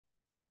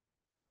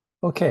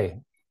Okay,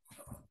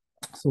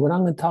 so what I'm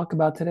going to talk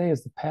about today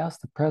is the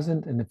past, the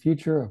present, and the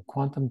future of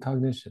quantum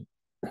cognition.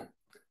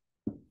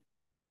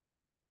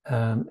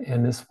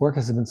 And this work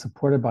has been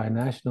supported by a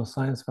National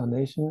Science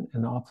Foundation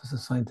and the Office of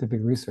Scientific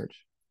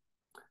Research.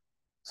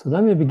 So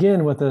let me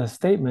begin with a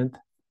statement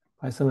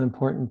by some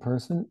important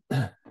person.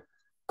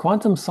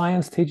 Quantum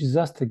science teaches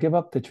us to give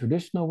up the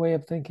traditional way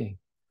of thinking.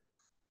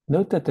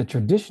 Note that the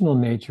traditional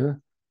nature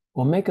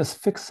will make us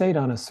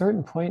fixate on a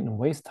certain point and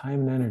waste time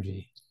and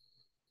energy.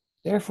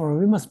 Therefore,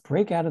 we must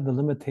break out of the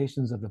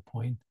limitations of the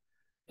point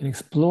and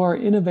explore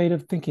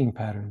innovative thinking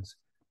patterns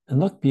and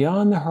look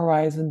beyond the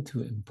horizon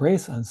to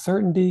embrace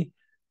uncertainty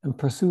and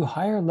pursue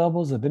higher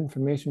levels of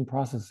information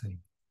processing.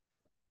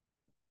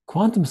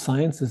 Quantum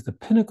science is the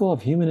pinnacle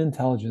of human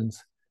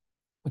intelligence,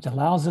 which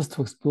allows us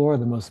to explore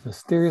the most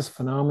mysterious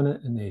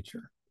phenomena in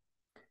nature.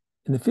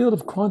 In the field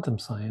of quantum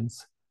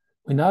science,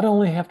 we not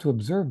only have to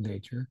observe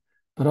nature,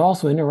 but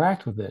also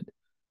interact with it,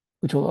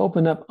 which will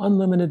open up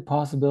unlimited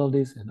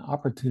possibilities and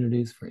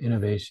opportunities for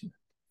innovation.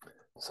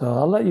 So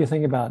I'll let you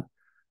think about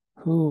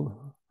who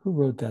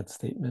wrote that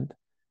statement,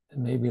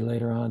 and maybe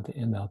later on at the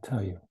end I'll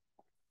tell you.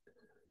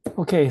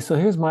 Okay, so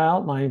here's my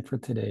outline for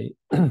today.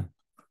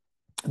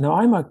 Now,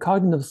 I'm a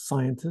cognitive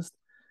scientist,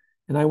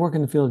 and I work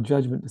in the field of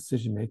judgment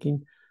decision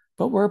making,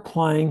 but we're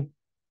applying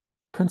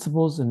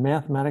principles in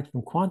mathematics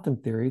from quantum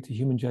theory to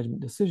human judgment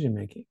decision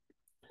making.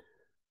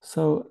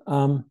 So,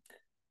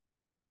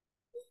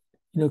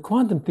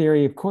 quantum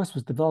theory, of course,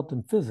 was developed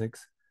in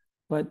physics,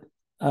 but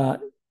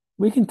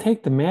we can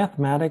take the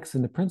mathematics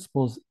and the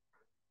principles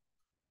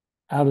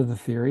out of the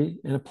theory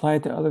and apply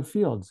it to other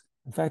fields.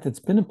 In fact, it's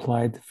been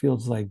applied to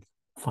fields like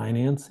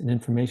finance and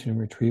information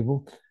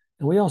retrieval,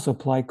 and we also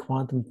apply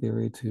quantum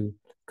theory to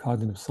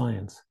cognitive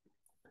science.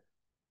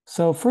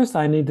 So first,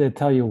 I need to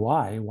tell you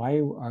why. Why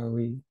are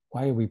we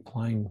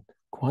applying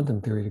quantum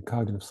theory to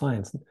cognitive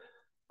science? Of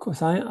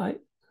course, I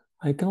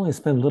can only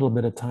spend a little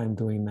bit of time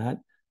doing that.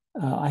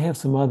 I have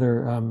some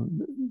other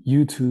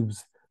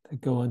YouTubes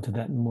that go into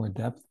that in more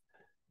depth,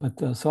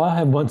 but so I'll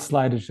have one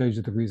slide that shows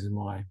you the reason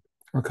why,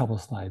 or a couple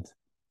of slides.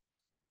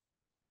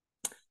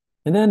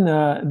 And then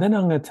I'm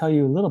going to tell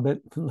you a little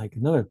bit, like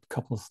another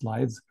couple of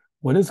slides,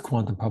 what is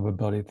quantum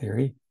probability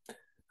theory?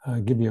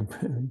 Give you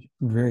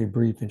a very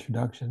brief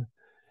introduction.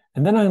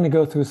 And then I'm going to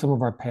go through some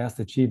of our past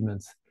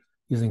achievements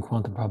using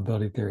quantum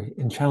probability theory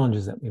and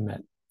challenges that we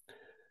met.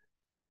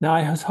 Now,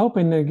 I was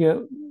hoping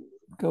to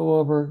go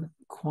over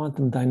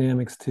quantum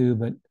dynamics too,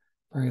 but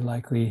very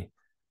likely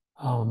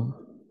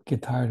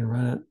get tired and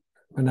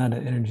run out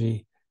of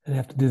energy and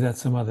have to do that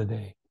some other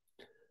day.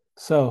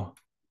 So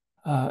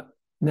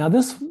now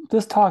this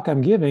talk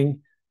I'm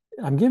giving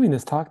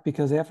this talk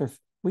because after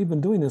we've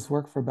been doing this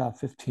work for about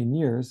 15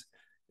 years.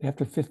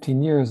 After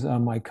 15 years,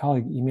 my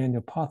colleague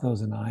Emmanuel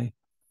Pothos and I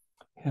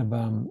have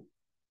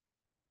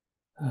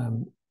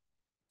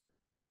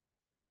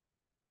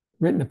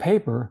written a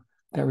paper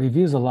that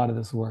reviews a lot of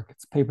this work.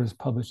 Its paper is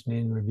published in the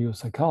Annual Review of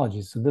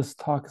Psychology. So this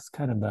talk is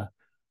kind of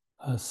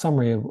a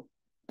summary of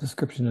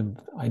description of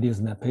ideas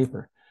in that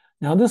paper.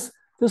 Now this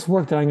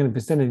work that I'm going to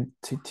present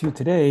to you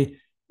today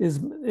is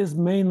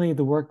mainly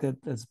the work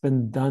that's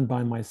been done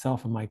by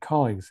myself and my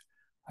colleagues.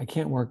 I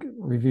can't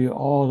review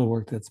all the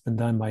work that's been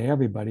done by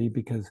everybody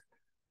because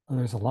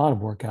there's a lot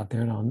of work out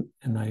there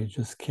and I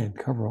just can't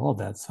cover all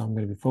that. So I'm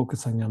going to be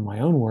focusing on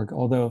my own work,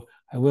 although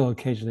I will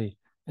occasionally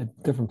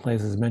at different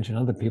places mention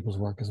other people's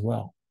work as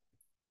well.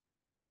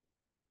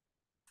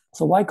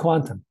 So why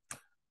quantum?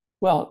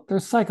 Well,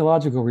 there's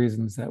psychological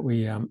reasons that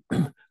we are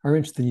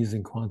interested in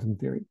using quantum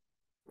theory.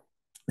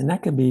 And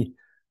that can be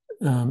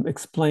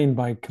explained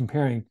by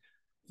comparing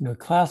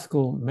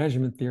classical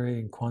measurement theory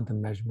and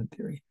quantum measurement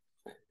theory.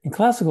 In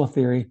classical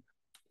theory,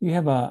 you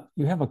have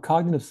a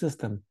cognitive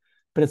system,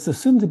 but it's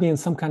assumed to be in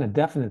some kind of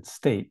definite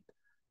state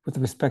with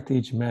respect to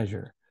each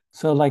measure.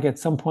 So like at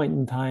some point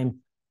in time,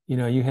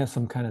 you have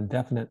some kind of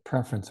definite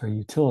preference or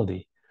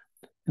utility.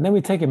 And then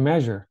we take a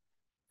measure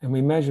and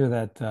we measure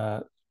that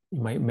you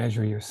might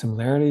measure your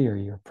similarity or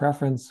your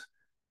preference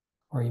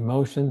or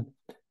emotion.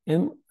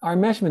 And our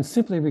measurement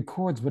simply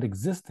records what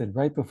existed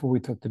right before we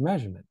took the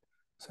measurement.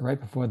 So right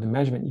before the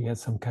measurement, you had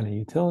some kind of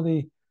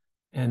utility,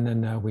 and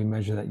then we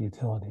measure that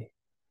utility.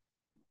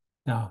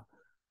 Now,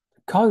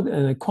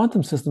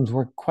 quantum systems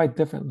work quite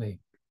differently.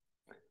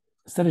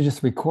 Instead of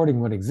just recording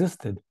what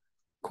existed,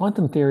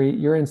 quantum theory,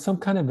 you're in some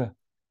kind of an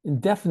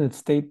indefinite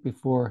state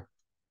before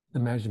the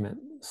measurement.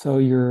 So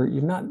you're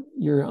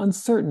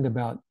uncertain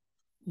about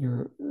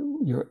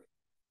the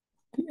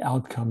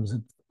outcomes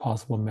of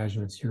possible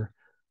measurements. You're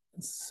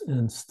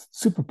in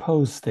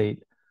superposed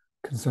state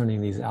concerning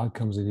these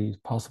outcomes of these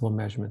possible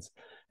measurements.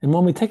 And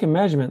when we take a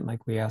measurement,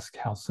 like we ask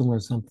how similar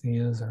something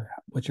is or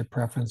what's your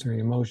preference or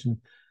your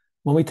emotion,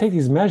 when we take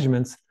these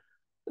measurements,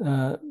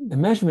 the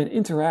measurement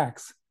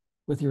interacts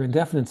with your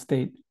indefinite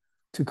state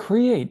to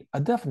create a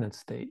definite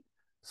state.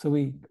 So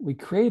we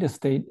create a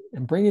state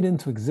and bring it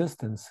into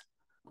existence.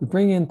 We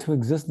bring into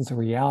existence a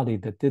reality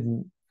that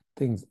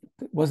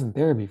wasn't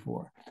there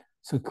before.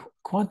 So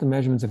quantum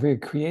measurement is a very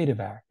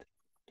creative act.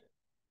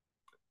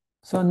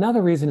 So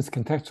another reason is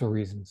contextual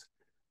reasons.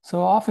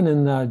 So often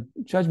in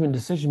judgment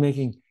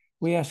decision-making,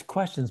 we ask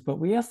questions, but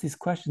we ask these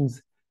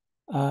questions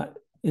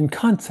in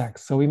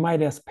context. So we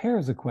might ask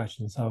pairs of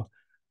questions. So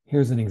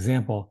here's an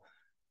example.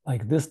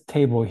 Like this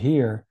table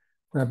here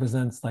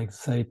represents, like,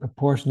 say,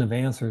 proportion of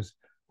answers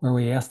where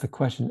we ask the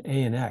question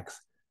A and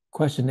X.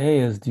 Question A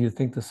is, do you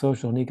think the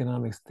social and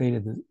economic state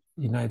of the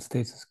United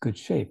States is good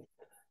shape?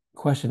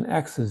 Question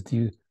X is,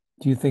 do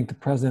you think the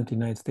president of the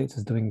United States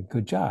is doing a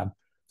good job?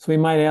 So we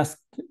might ask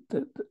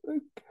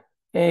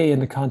A in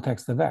the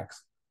context of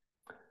X.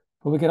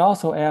 But we could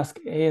also ask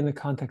A in the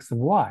context of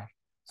Y.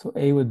 So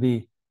A would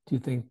be, do you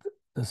think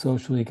the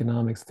social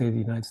economic state of the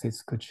United States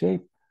is good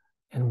shape?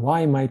 And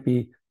Y might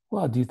be,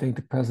 well, do you think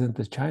the president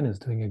of China is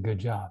doing a good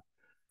job?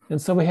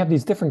 And so we have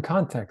these different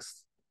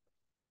contexts.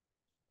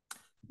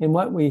 And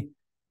what we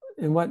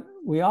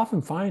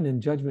often find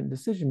in judgment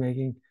decision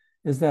making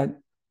is that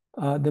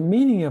the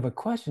meaning of a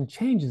question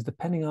changes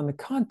depending on the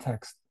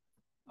context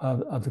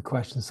of the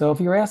question. So if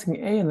you're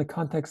asking A in the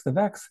context of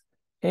X,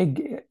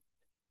 A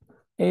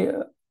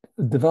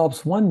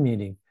develops one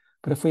meaning.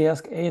 But if we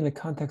ask A in the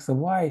context of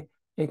Y,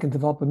 A can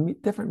develop a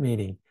different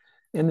meaning.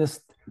 And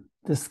this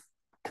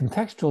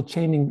contextual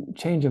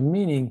change of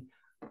meaning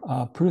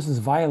produces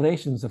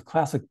violations of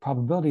classic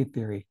probability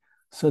theory,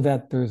 so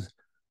that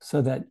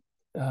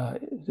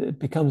it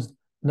becomes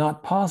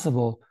not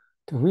possible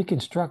to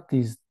reconstruct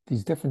these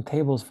different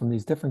tables from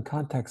these different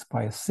contexts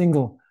by a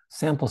single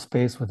sample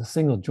space with a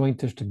single joint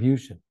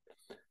distribution.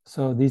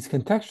 So these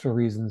contextual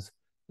reasons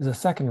is a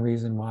second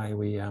reason why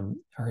we are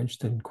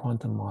interested in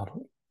quantum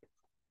modeling.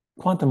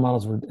 Quantum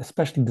models were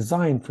especially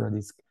designed for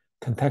these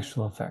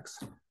contextual effects.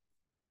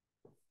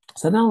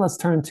 So now let's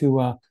turn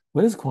to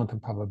what is quantum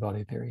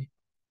probability theory?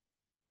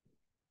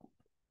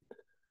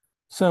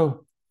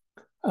 So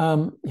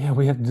yeah,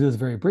 we have to do this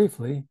very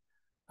briefly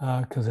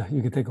because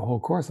you could take a whole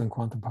course on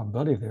quantum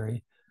probability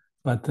theory.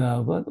 But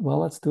well,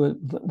 let's do it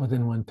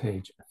within one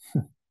page,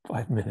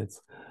 5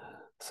 minutes.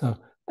 So,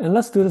 and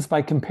let's do this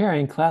by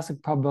comparing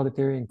classic probability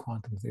theory and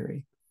quantum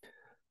theory.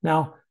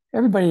 Now,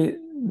 everybody,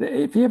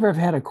 if you ever have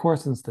had a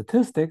course in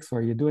statistics,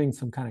 or you're doing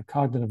some kind of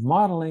cognitive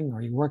modeling,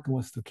 or you're working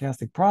with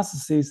stochastic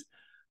processes,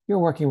 you're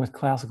working with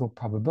classical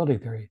probability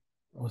theory,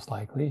 most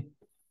likely.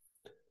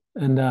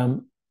 And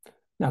now,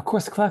 of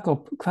course,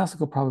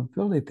 classical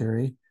probability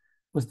theory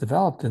was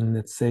developed in,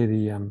 let's say,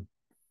 the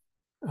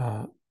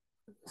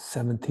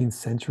 17th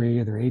century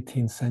or the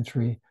 18th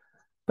century,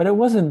 but it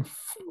wasn't,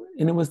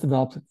 and it was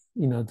developed,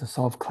 to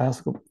solve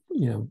classical,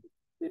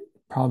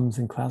 problems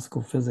in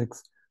classical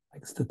physics,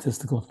 like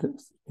statistical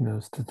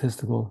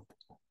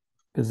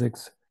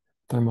physics,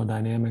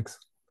 thermodynamics.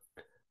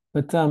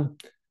 But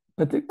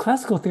the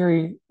classical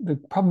theory, the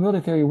probability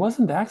theory,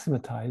 wasn't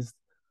axiomatized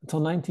until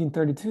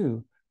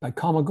 1932 by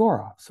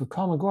Kolmogorov. So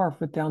Kolmogorov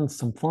put down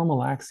some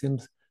formal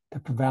axioms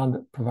that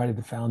provided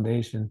the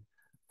foundation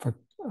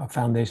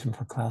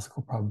for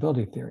classical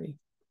probability theory.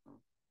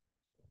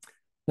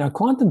 Now,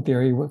 quantum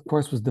theory, of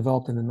course, was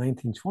developed in the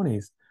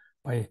 1920s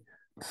by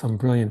some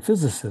brilliant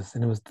physicists,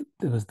 and it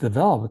was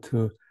developed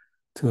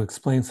to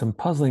explain some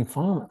puzzling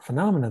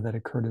phenomena that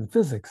occurred in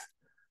physics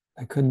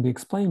that couldn't be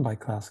explained by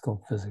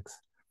classical physics.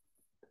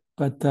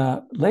 But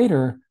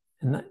later,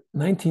 in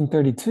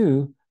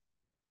 1932,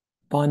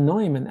 von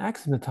Neumann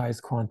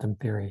axiomatized quantum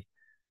theory.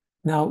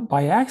 Now,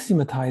 by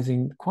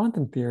axiomatizing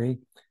quantum theory,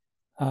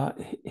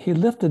 he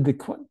lifted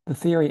the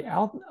theory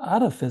out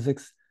of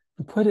physics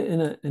and put it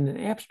in an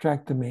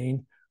abstract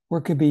domain where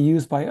it could be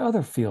used by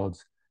other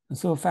fields. And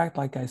so, in fact,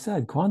 like I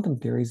said, quantum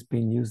theory is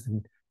being used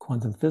in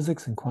quantum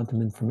physics and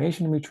quantum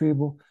information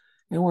retrieval,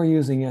 and we're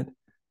using it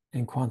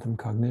in quantum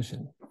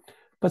cognition.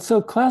 But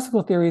so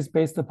classical theory is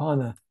based upon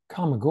the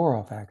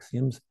Kolmogorov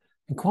axioms,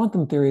 and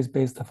quantum theory is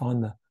based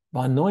upon the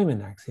von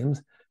Neumann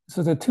axioms.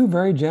 So they're two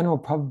very general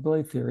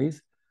probability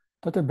theories,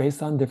 but they're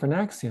based on different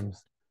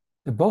axioms.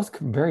 They're both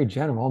very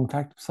general. In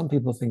fact, some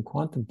people think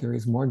quantum theory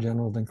is more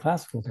general than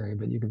classical theory,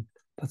 but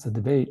that's a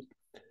debate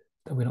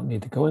that we don't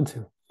need to go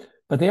into.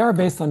 But they are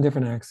based on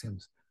different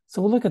axioms.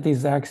 So we'll look at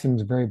these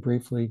axioms very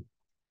briefly,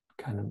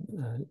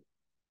 and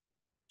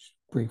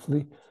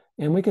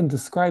we can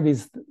describe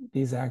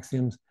these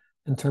axioms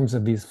in terms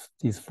of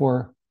these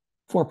four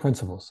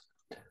principles.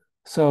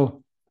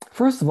 So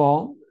first of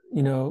all,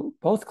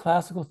 both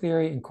classical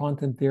theory and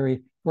quantum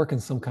theory work in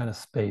some kind of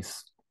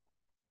space.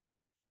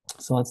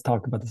 So let's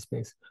talk about the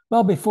space.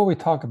 Well, before we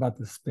talk about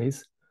the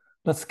space,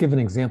 let's give an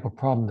example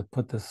problem to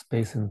put this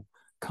space in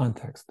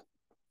context.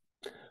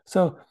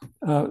 So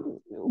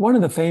one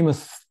of the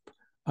famous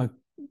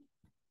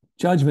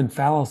judgment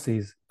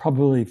fallacies,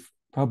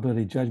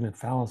 probability judgment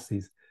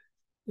fallacies,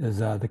 is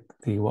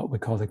what we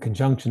call the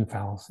conjunction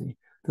fallacy.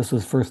 This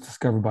was first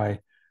discovered by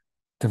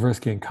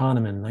Tversky and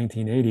Kahneman in the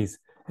 1980s,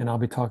 and I'll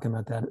be talking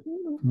about that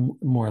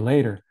more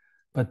later.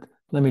 But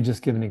let me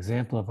just give an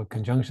example of a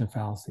conjunction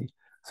fallacy.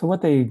 So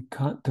what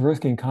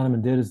Tversky and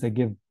Kahneman did is they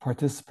give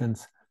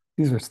participants,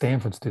 these were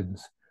Stanford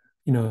students,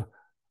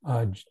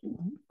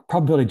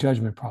 probability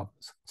judgment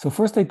problems. So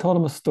first they told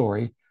them a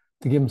story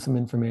to give them some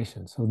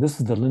information. So this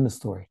is the Linda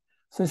story.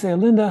 So they say,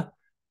 Linda,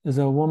 is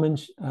a woman.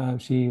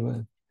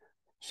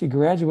 She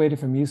graduated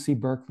from UC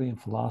Berkeley in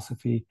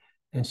philosophy,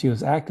 and she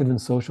was active in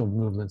social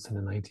movements in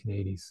the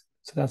 1980s.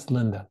 So that's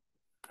Linda.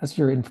 That's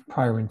your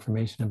prior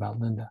information about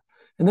Linda.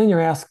 And then you're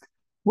asked,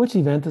 which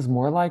event is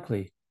more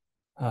likely?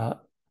 The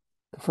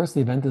first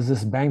event is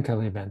this bank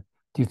teller event.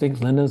 Do you think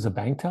Linda is a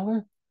bank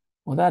teller?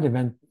 Well, that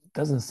event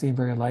doesn't seem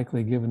very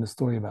likely given the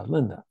story about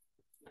Linda.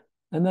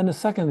 And then the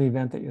second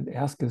event that you'd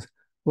ask is,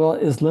 well,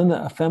 is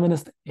Linda a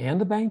feminist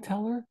and a bank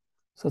teller?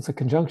 So it's a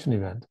conjunction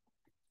event.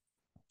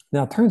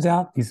 Now, it turns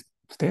out these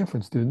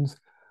Stanford students,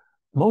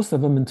 most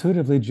of them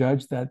intuitively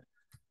judge that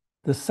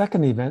the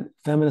second event,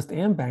 feminist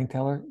and bank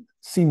teller,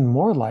 seem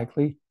more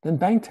likely than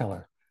bank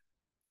teller.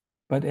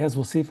 But as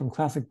we'll see from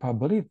classic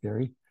probability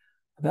theory,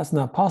 that's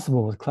not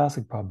possible with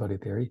classic probability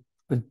theory,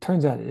 but it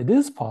turns out it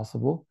is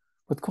possible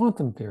with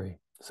quantum theory.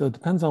 So it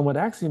depends on what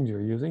axioms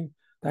you're using.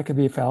 That could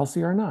be a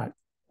fallacy or not.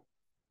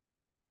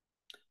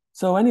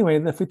 So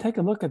anyway, if we take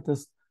a look at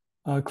this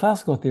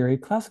classical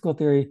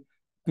theory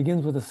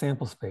begins with a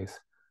sample space.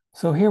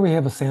 So here we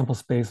have a sample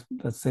space,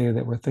 let's say,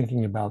 that we're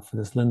thinking about for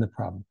this Linda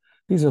problem.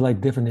 These are like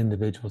different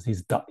individuals.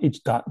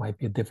 Each dot might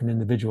be a different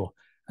individual,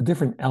 a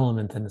different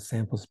element in the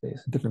sample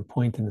space, a different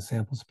point in the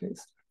sample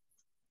space.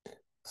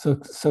 So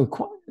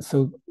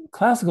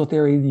classical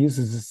theory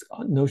uses this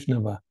notion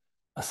of a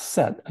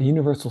set, a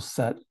universal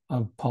set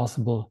of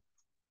possible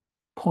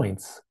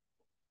points.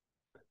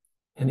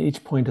 And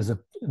each point is a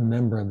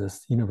member of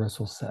this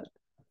universal set.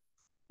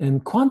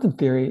 And quantum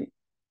theory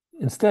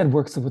instead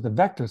works with a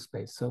vector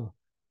space. So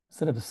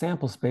instead of a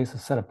sample space, a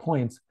set of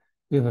points,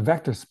 we have a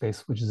vector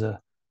space, which is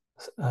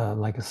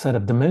like a set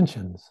of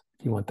dimensions,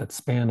 if you want that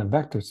span of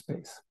vector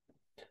space.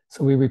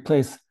 So we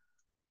replace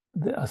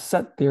a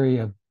set theory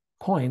of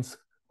points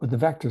with the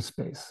vector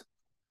space.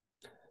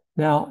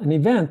 Now, an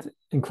event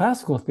in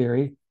classical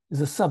theory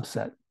is a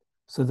subset.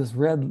 So this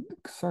red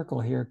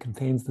circle here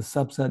contains the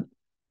subset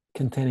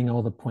containing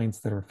all the points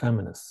that are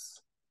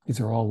feminists. These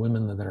are all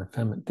women that are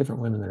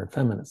different women that are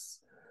feminists.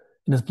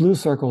 And this blue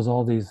circle is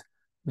all these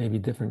maybe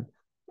different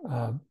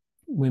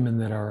women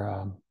that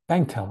are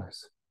bank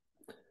tellers.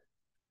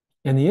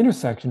 And the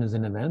intersection is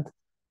an event.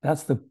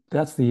 That's the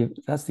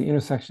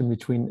intersection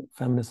between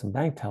feminists and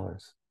bank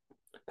tellers,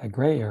 that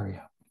gray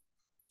area.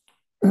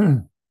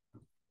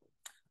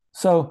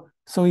 So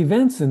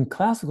events in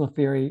classical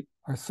theory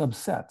are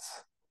subsets,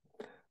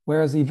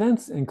 whereas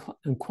events in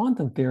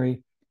quantum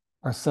theory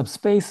are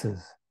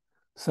subspaces.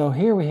 So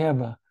here we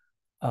have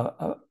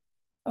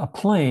a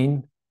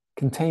plane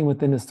contained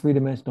within this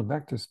three-dimensional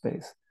vector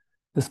space.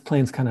 This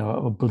plane's kind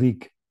of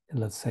oblique,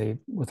 let's say,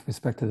 with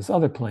respect to this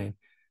other plane.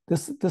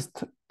 This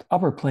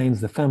upper plane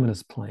is the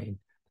feminist plane,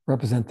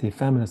 represent the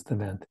feminist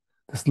event.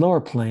 This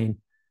lower plane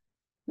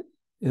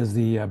is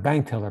the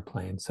bank teller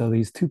plane. So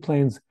these two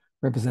planes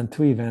represent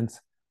two events.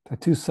 They're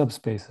two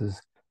subspaces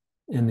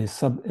in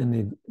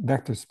the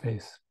vector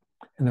space,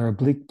 and they're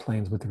oblique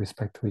planes with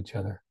respect to each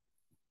other.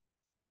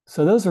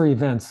 So those are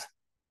events.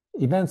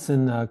 Events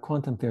in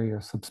quantum theory are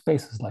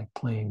subspaces like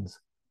planes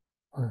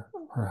or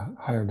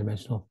higher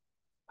dimensional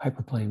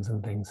hyperplanes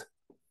and things.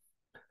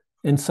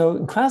 And so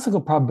in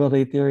classical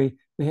probability theory,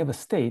 we have a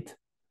state,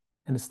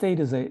 and the state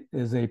is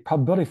a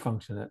probability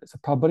function. It's a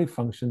probability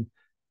function.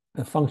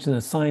 The function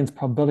assigns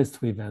probabilities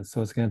to events.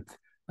 So it's going to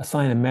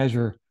assign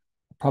a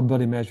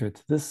probability measure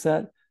to this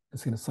set.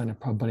 It's going to assign a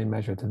probability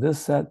measure to this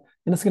set,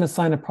 and it's going to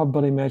assign a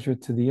probability measure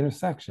to the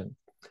intersection.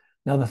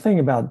 Now, the thing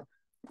about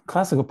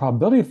classical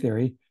probability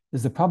theory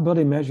is the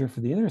probability measure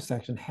for the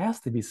intersection has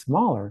to be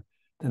smaller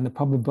than the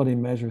probability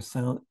measure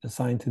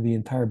assigned to the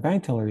entire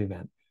bank teller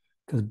event,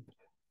 because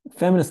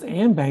feminist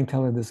and bank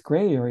teller, this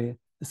gray area,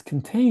 is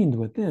contained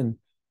within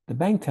the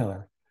bank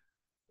teller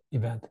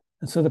event.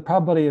 And so the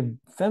probability of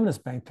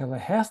feminist bank teller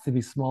has to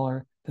be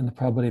smaller than the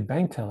probability of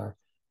bank teller.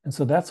 And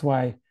so that's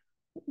why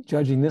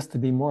judging this to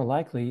be more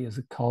likely is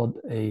called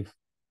a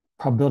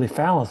probability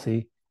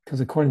fallacy,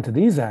 because according to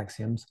these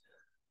axioms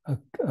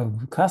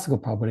of classical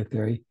probability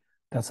theory,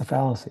 that's a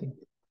fallacy.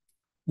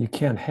 You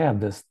can't have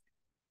this.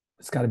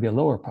 It's got to be a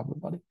lower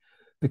probability.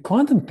 The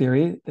quantum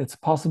theory, it's a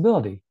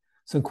possibility.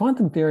 So in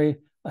quantum theory,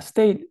 a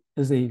state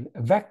is a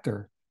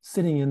vector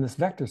sitting in this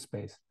vector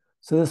space.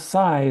 So this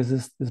psi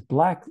is this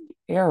black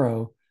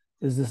arrow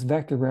is this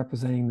vector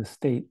representing the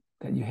state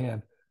that you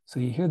have. So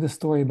you hear the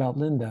story about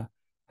Linda,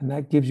 and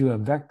that gives you a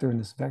vector in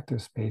this vector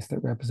space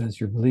that represents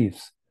your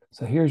beliefs.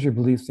 So here's your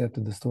beliefs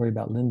after the story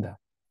about Linda.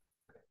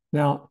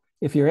 Now,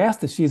 if you're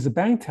asked if she's a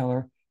bank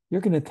teller,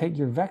 you're going to take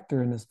your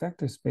vector in this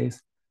vector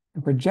space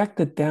and project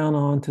it down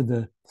onto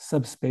the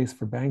subspace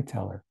for bank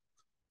teller.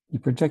 You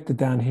project it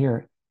down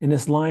here. In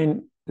this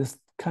line, this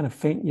kind of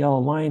faint yellow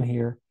line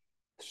here,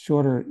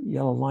 shorter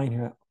yellow line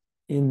here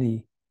in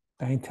the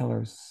bank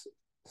teller's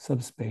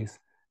subspace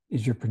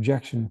is your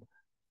projection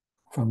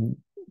from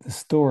the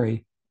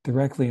story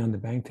directly on the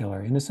bank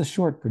teller. And it's a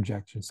short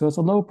projection, so it's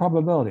a low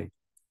probability.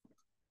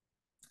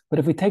 But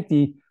if we take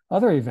the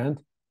other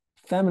event,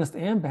 feminist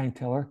and bank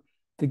teller,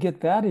 to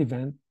get that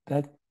event,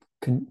 that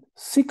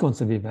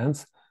sequence of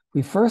events,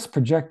 we first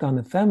project on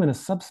the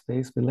feminist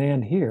subspace, we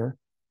land here,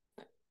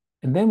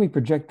 And then we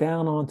project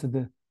down onto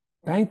the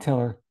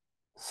Bank-Teller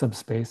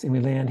subspace, and we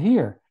land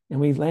here. And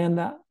we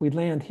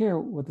land here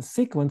with the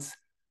sequence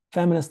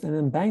feminist and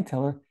then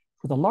Bank-Teller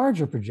with a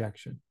larger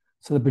projection.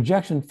 So the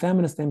projection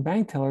feminist and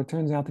Bank-Teller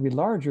turns out to be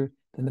larger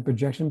than the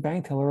projection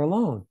Bank-Teller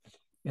alone.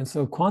 And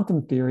so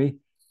quantum theory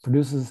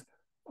produces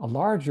a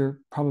larger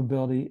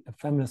probability of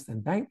feminist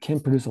and can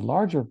produce a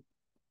larger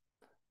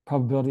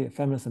probability of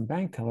feminist and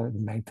Bank-Teller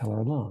than Bank-Teller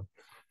alone.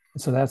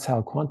 And so that's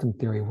how quantum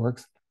theory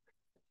works.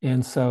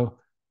 And so,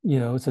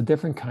 it's a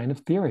different kind of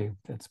theory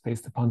that's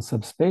based upon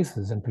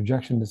subspaces and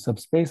projection to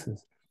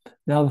subspaces.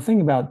 Now, the thing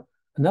about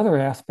another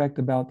aspect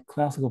about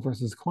classical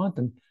versus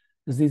quantum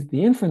is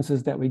the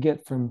inferences that we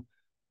get from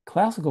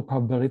classical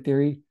probability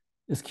theory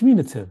is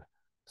commutative.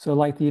 So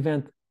like the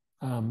event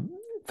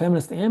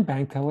feminist and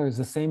Bank-Teller is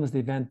the same as the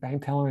event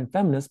Bank-Teller and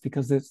feminist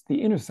because it's the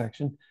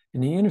intersection,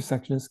 and the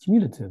intersection is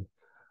commutative.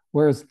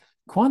 Whereas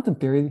quantum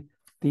theory,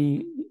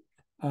 the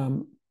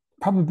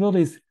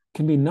probabilities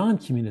can be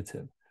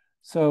non-commutative.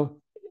 So,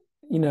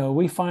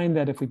 we find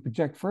that if we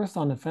project first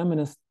on the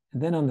feminist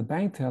and then on the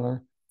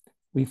Bank-Teller,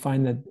 we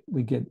find that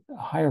we get a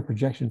higher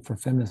projection for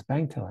feminist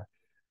Bank-Teller.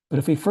 But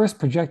if we first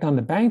project on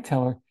the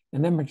Bank-Teller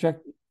and then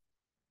project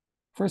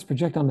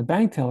on the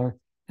Bank-Teller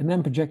and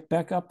then project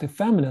back up to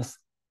feminist,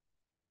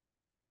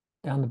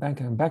 down the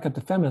Bank-Teller and back up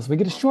to feminist, we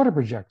get a shorter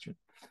projection.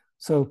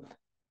 So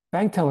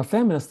Bank-Teller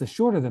feminist is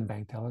shorter than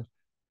Bank-Teller.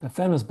 The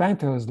feminist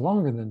Bank-Teller is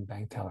longer than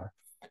Bank-Teller.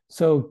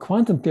 So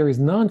quantum theory is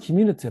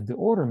non-commutative. The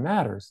order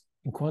matters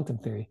in quantum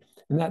theory.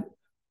 And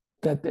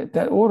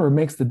that order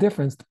makes the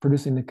difference to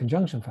producing the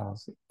conjunction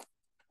fallacy.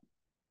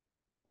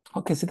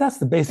 Okay, so that's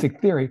the basic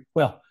theory.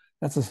 Well,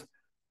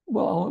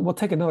 we'll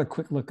take another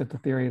quick look at the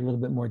theory in a little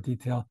bit more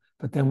detail,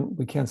 but then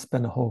we can't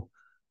spend a whole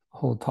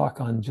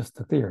talk on just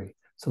the theory.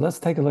 So let's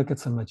take a look at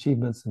some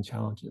achievements and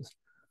challenges.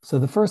 So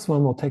the first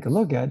one we'll take a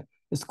look at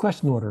is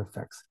question order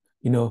effects.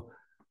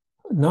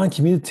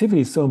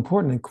 Non-commutativity is so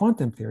important in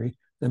quantum theory,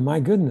 then my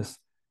goodness,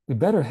 we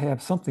better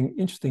have something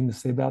interesting to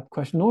say about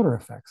question order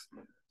effects.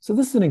 So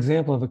this is an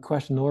example of a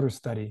question order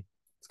study.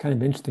 It's kind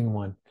of an interesting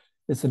one.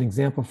 It's an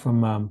example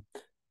from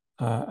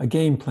a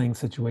game playing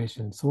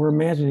situation. So we're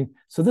imagining,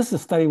 so this is a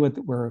study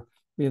where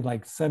we had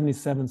like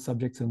 77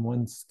 subjects in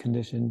one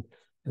condition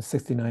and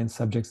 69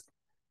 subjects,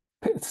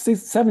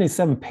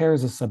 77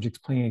 pairs of subjects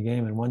playing a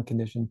game in one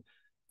condition,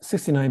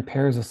 69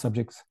 pairs of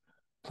subjects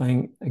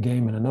playing a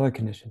game in another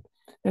condition.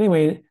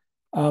 Anyway,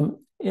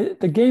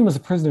 the game is a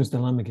prisoner's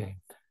dilemma game.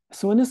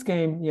 So in this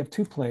game, you have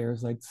two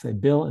players, like say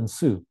Bill and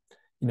Sue,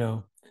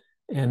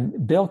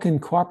 and Bill can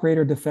cooperate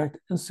or defect,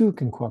 and Sue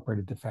can cooperate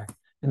or defect.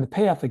 And the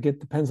payoff they get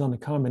depends on the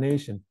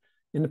combination.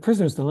 In the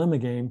prisoner's dilemma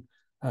game,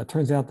 it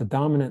turns out the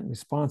dominant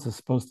response is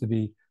supposed to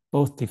be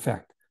both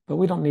defect. But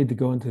we don't need to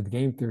go into the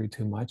game theory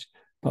too much.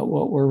 But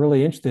what we're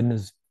really interested in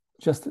is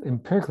just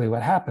empirically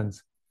what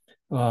happens.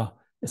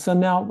 So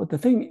now, what the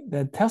thing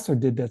that Tesler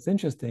did that's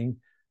interesting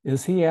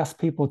is he asked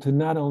people to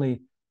not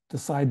only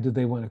decide do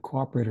they want to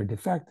cooperate or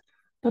defect,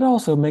 but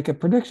also make a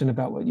prediction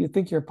about what you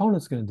think your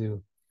opponent's going to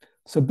do.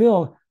 So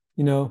Bill,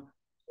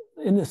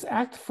 in this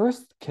act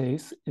first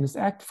case, in this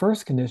act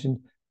first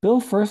condition, Bill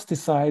first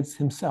decides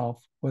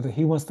himself whether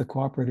he wants to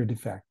cooperate or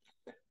defect.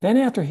 Then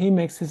after he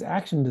makes his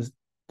action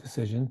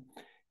decision,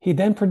 he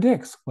then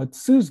predicts what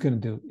Sue's going to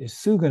do. Is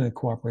Sue going to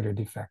cooperate or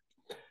defect?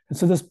 And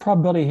so this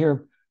probability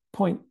here,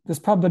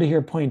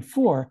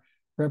 0.4,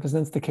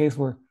 represents the case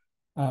where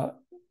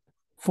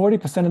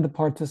 40% of the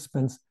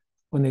participants,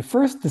 when they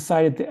first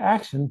decided the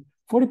action,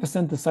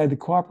 40% decided to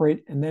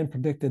cooperate and then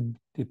predicted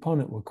the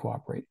opponent would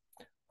cooperate.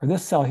 Or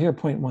this cell here,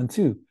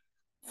 0.12,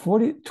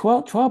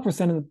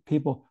 12% of the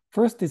people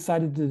first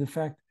decided to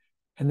defect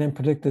and then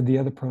predicted the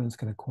other opponent's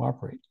going to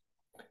cooperate.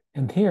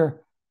 And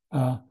here,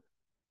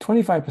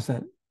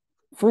 25%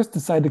 first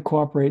decided to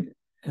cooperate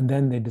and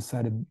then they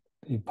decided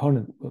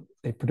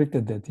they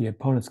predicted that the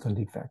opponent's going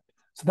to defect.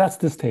 So that's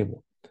this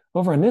table.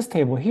 Over on this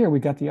table here, we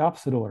got the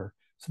opposite order.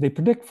 So they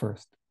predict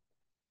first.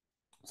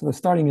 So they're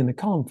starting in the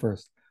column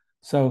first.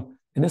 So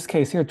in this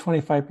case here,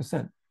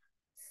 25%.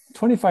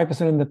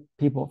 25% of the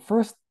people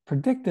first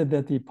predicted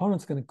that the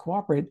opponent's going to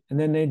cooperate, and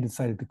then they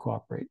decided to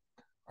cooperate.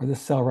 Or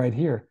this cell right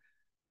here,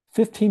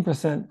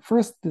 15%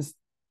 first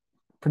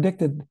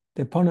predicted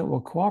the opponent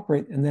will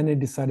cooperate, and then they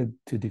decided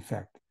to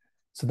defect.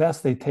 So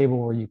that's the table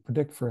where you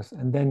predict first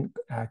and then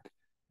act.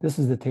 This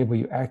is the table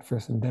you act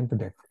first and then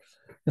predict.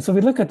 And so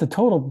we look at the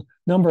total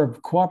number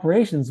of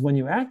cooperations when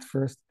you act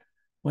first.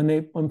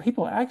 When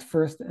people act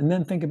first and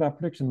then think about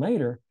prediction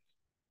later,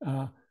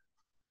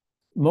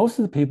 most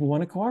of the people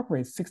want to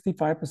cooperate.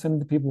 65% of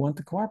the people want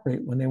to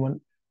cooperate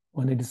when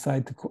they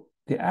decide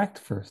to act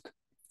first.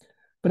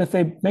 But if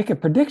they make a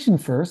prediction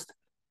first,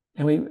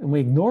 and we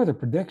ignore the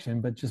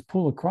prediction, but just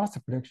pull across the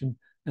prediction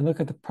and look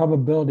at the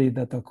probability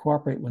that they'll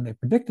cooperate when they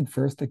predicted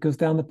first, it goes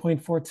down to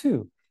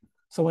 0.42.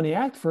 So when they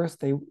act first,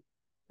 they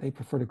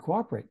prefer to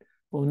cooperate.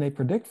 But when they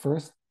predict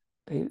first,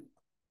 they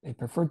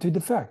prefer to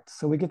defect.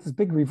 So we get this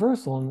big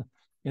reversal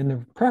in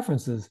the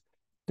preferences,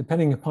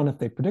 depending upon if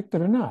they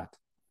predicted or not.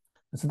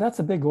 And so that's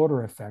a big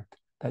order effect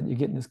that you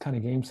get in this kind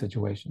of game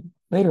situation.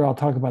 Later, I'll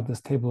talk about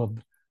this table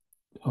of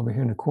over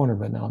here in the corner,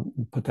 but now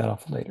I'll put that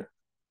off later.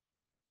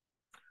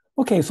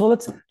 Okay, so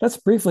let's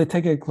briefly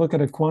take a look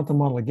at a quantum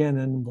model again,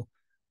 and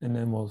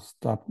then we'll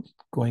stop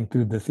going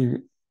through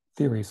the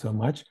theory so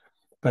much.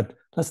 But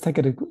let's take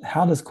it.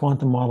 How does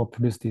quantum model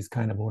produce these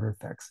kind of order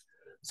effects?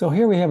 So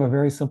here we have a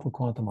very simple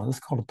quantum model. This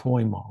is called a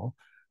toy model.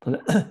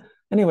 But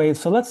anyway,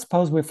 so let's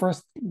suppose we're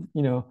first,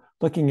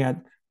 looking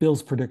at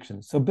Bill's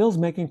predictions. So Bill's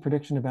making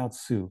prediction about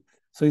Sue.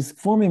 So he's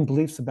forming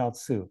beliefs about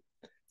Sue.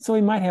 So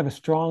he might have a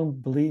strong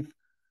belief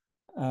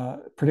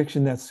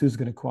prediction that Sue's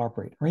going to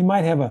cooperate, or he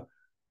might have a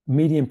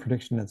medium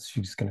prediction that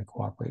she's going to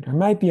cooperate, or he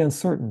might be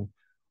uncertain,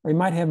 or he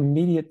might have a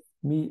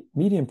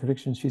medium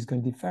prediction she's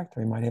going to defect,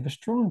 or he might have a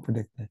strong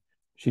prediction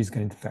she's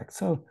going to defect.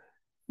 So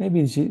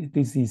maybe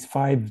these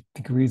 5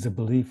 degrees of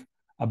belief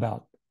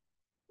about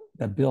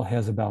that Bill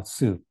has about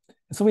Sue.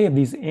 And so we have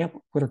these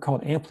what are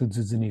called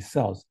amplitudes in these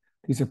cells.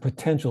 These are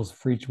potentials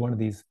for each one of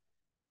these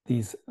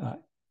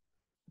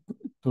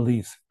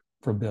beliefs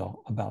for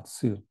Bill about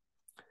Sue.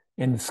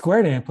 And the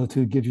squared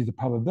amplitude gives you the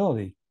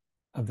probability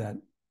of that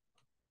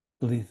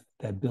belief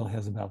that Bill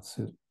has about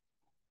Sue.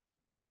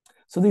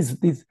 So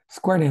these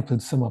squared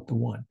amplitudes sum up to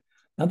 1.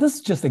 Now this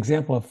is just an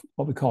example of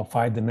what we call a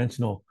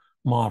 5-dimensional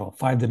model,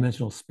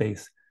 5-dimensional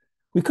space.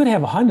 We could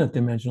have a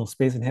 100-dimensional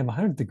space and have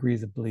 100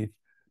 degrees of belief,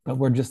 but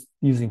we're just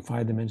using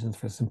 5 dimensions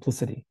for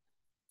simplicity.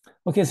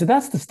 Okay, so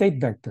that's the state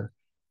vector.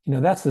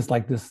 That's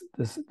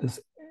this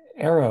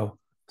arrow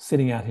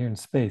sitting out here in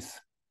space,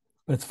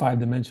 but it's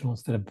 5-dimensional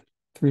instead of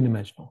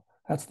 3-dimensional.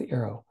 That's the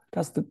arrow.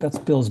 That's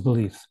Bill's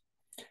beliefs.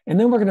 And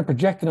then we're going to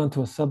project it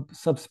onto a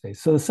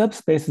subspace. So the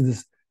subspace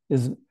is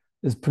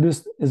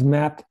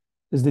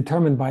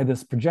determined by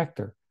this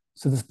projector.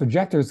 So this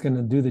projector is going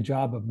to do the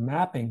job of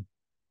mapping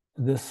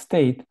this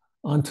state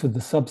onto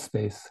the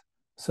subspace.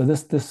 So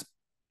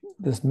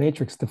this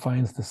matrix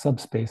defines the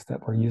subspace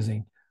that we're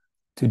using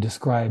to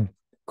describe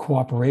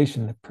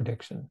cooperation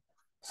prediction.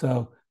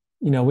 So,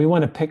 we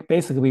want to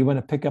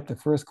pick up the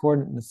first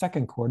coordinate and the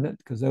second coordinate,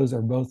 because those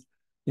are both,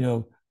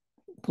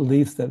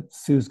 beliefs that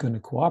Sue's going to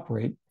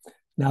cooperate.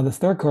 Now this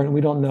third coordinate, we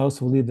don't know,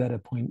 so we'll leave that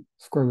at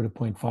square root of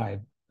 0.5.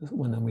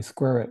 When we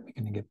square it, we're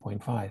going to get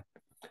 0.5.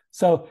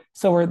 So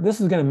this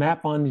is going to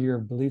map onto your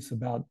beliefs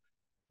about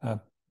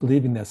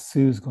believing that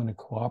Sue's going to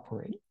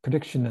cooperate,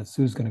 prediction that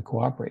Sue's going to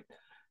cooperate.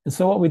 And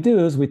so what we do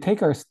is we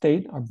take our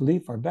state, our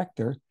belief, our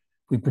vector,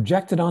 we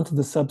project it onto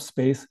the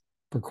subspace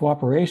for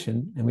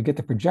cooperation, and we get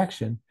the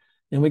projection,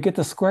 and we get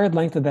the squared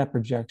length of that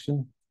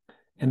projection,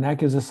 and that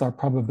gives us our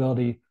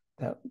probability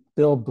that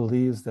Bill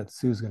believes that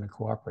Sue's going to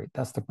cooperate.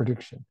 That's the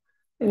prediction.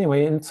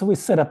 Anyway, and so we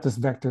set up this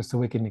vector so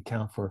we can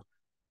account for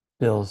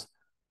Bill's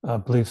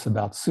beliefs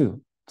about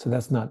Sue. So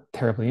that's not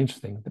terribly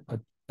interesting, but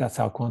that's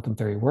how quantum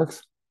theory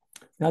works.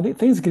 Now,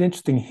 things get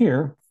interesting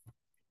here,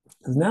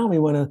 because now we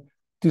want to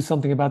do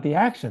something about the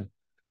action.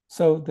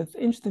 So the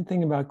interesting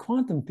thing about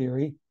quantum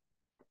theory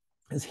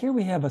is here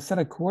we have a set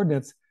of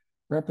coordinates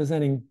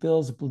representing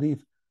Bill's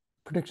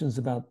predictions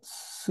about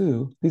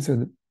Sue. These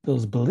are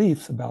Bill's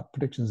beliefs about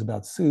predictions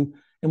about Sue.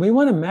 And we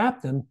want to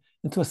map them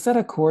into a set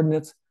of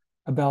coordinates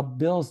about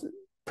Bill's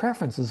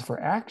preferences for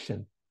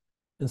action.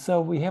 And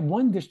so we have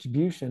one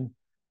distribution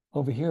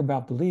over here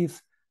about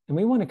beliefs, and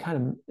we want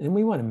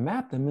to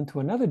map them into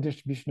another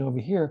distribution over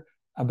here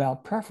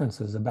about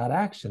preferences, about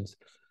actions.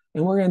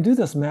 And we're going to do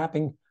this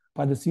mapping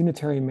by this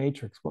unitary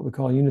matrix, what we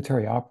call a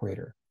unitary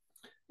operator.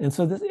 And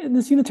so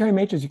this unitary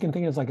matrix, you can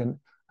think of as like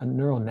a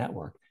neural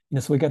network.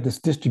 So we got this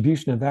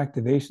distribution of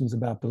activations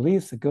about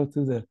beliefs that go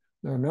through the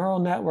neural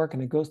network,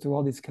 and it goes through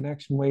all these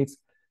connection weights.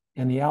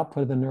 And the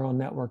output of the neural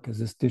network is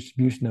this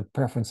distribution of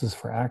preferences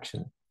for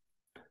action.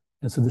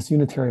 And so this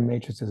unitary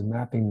matrix is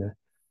mapping the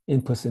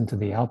inputs into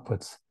the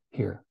outputs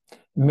here.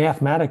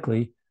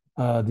 Mathematically,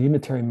 the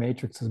unitary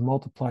matrix is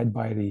multiplied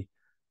by the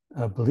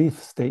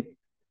belief state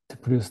to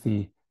produce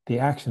the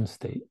action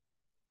state.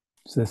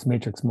 So this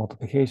matrix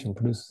multiplication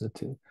produces the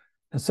two.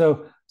 And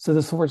so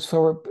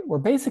we're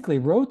basically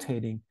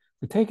rotating.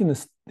 We're taking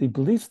the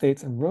belief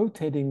states and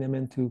rotating them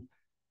into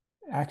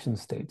action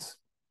states.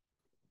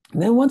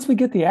 And then once we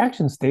get the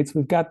action states,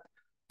 we've got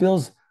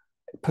Bill's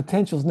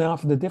potentials now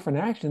for the different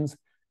actions.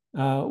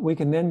 We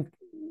can then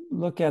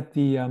look at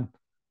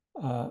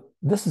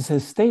this is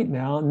his state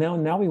now.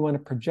 Now we want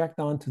to project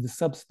onto the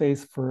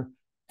subspace for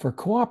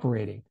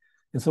cooperating.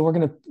 And so we're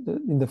going to,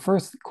 in the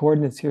first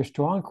coordinates here,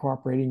 strong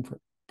cooperating, for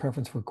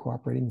preference for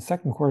cooperating. The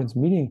second coordinate's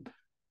medium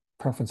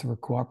preference for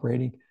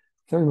cooperating.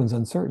 Third one's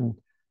uncertain.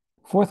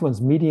 Fourth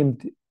one's medium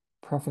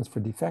preference for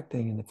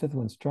defecting, and the fifth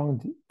one's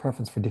strong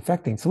preference for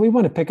defecting. So we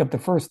want to pick up the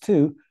first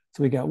two.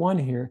 So we got one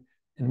here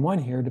and one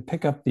here to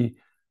pick up the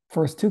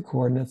first two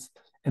coordinates.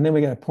 And then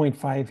we got a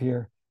 0.5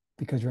 here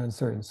because you're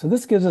uncertain. So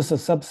this gives us a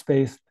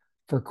subspace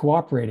for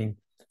cooperating.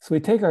 So we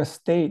take our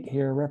state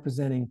here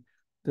representing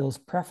Bill's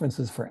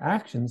preferences for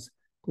actions.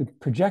 We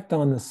project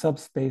on the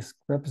subspace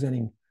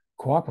representing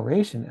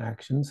cooperation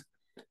actions,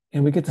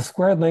 and we get the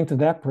squared length of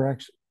that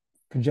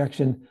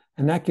projection,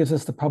 and that gives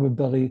us the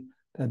probability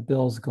that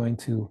Bill's going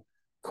to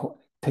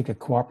take a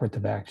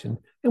cooperative action.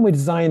 And we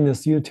design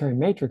this unitary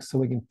matrix so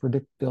we can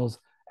predict Bill's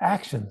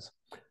actions.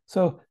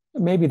 So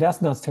maybe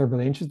that's not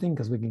terribly interesting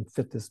because we can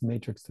fit this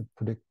matrix to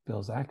predict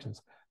Bill's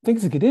actions.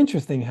 Things that get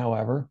interesting,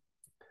 however,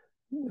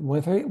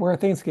 where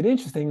things get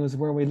interesting is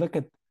where we look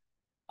at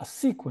a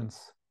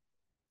sequence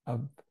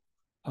of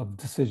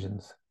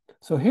decisions.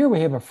 So here we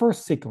have a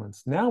first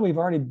sequence. Now we've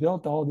already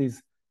built all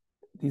these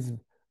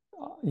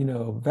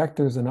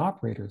vectors and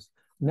operators.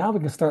 Now we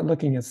can start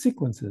looking at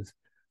sequences.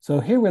 So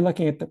here we're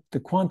looking at the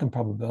quantum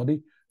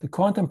probability. The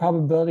quantum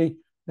probability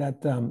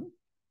that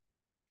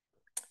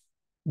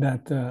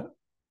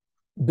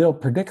Bill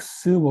predicts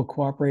Sue will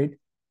cooperate,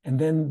 and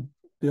then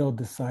Bill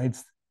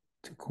decides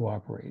to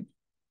cooperate.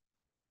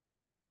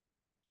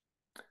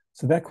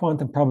 So that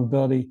quantum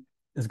probability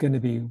is going to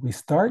be, we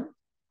start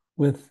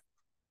with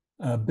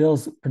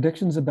Bill's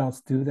predictions about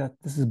Sue, that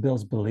this is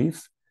Bill's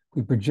beliefs.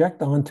 We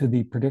project onto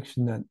the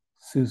prediction that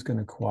Sue's going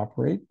to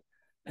cooperate.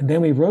 And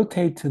then we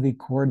rotate to the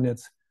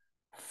coordinates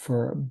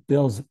for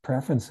Bill's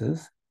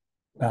preferences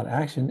about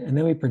action. And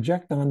then we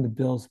project on to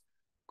Bill's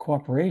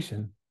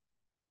cooperation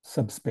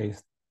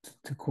subspace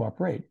to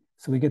cooperate.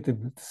 So we get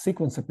the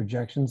sequence of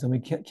projections and we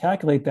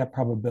calculate that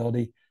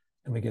probability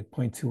and we get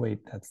 0.28.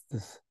 That's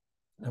this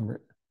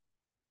number.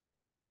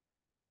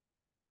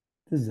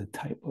 This is a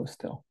typo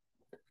still.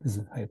 This is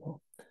a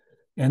typo.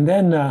 And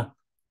then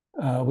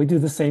we do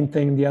the same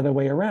thing the other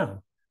way around.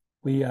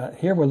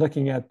 Here we're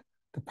looking at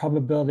the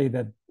probability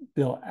that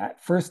Bill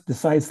first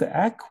decides to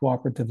act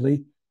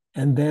cooperatively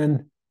and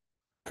then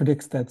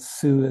predicts that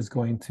Sue is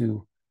going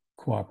to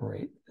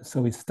cooperate.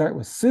 So we start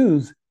with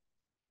Sue's.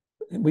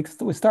 We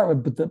start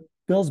with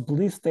Bill's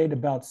belief state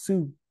about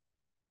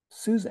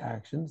Sue's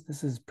actions.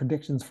 This is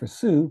predictions for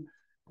Sue.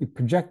 We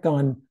project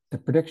on the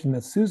prediction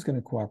that Sue's going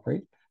to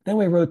cooperate. Then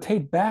we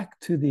rotate back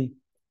to the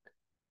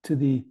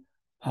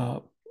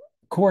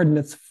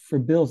coordinates for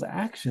Bill's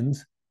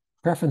actions,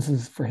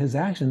 preferences for his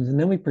actions, and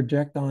then we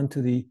project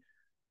onto the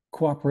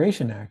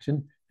cooperation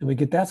action, and we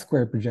get that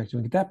square projection.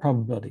 We get that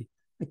probability.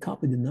 I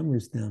copied the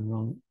numbers down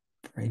wrong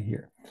right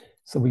here,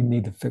 so we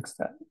need to fix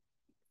that.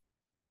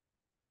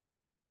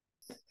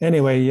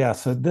 Anyway, yeah,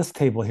 so this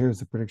table here is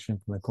the prediction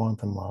from the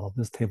quantum model.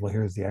 This table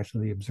here is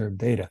the observed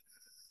data.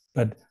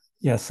 But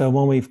yeah, so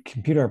when we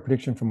compute our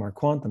prediction from our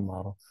quantum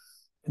model,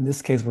 in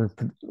this case, we're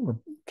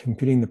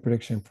computing the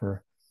prediction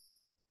for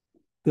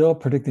Bill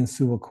predicting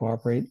Sue will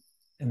cooperate,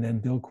 and then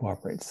Bill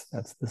cooperates.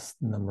 That's this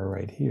number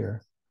right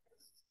here.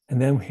 And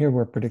then here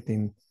we're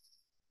predicting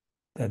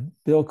that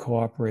Bill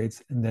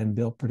cooperates, and then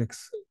Bill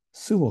predicts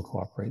Sue will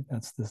cooperate.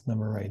 That's this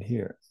number right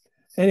here.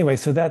 Anyway,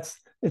 so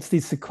it's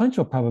these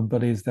sequential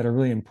probabilities that are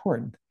really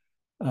important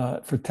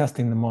for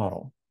testing the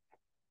model.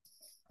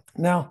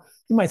 Now,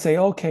 you might say,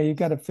 okay, you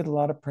got to fit a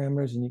lot of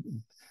parameters,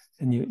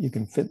 and you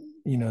can fit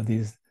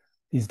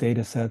these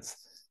data sets,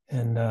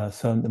 and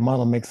so the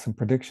model makes some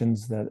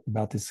predictions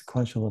about the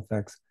sequential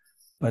effects.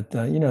 But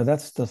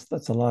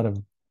that's a lot of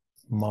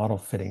model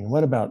fitting.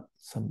 What about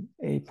some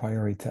a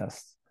priori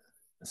tests?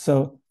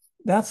 So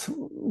that's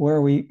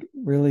where we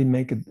really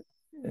make an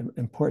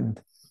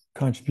important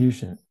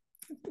contribution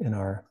in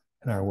our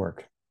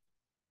work.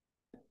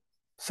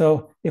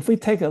 So if we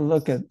take a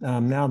look at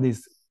now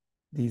these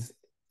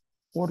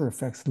order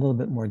effects in a little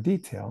bit more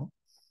detail,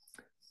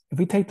 if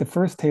we take the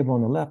first table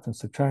on the left and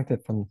subtract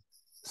from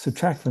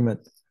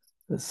it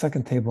the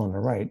second table on the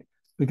right,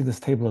 we get this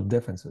table of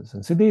differences.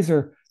 And so these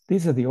are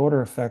the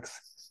order effects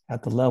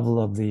at the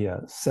level of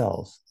the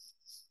cells.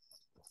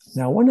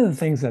 Now, one of the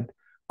things that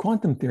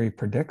quantum theory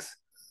predicts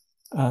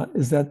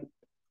is that,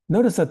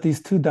 notice that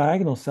these two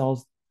diagonal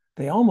cells,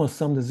 they almost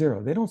sum to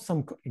zero. They don't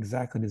sum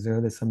exactly to zero,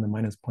 they sum to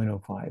minus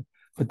 0.05.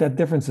 But that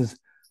difference is,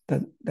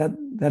 that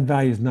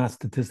value is not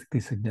statistically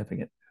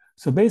significant.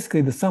 So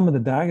basically, the sum of the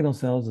diagonal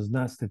cells is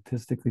not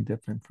statistically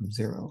different from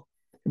zero.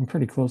 I'm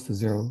pretty close to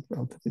zero,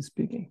 relatively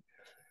speaking.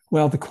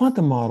 Well, the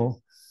quantum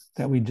model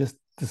that we just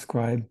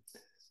described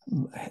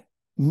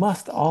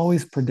must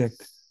always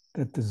predict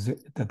that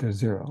there's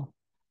zero.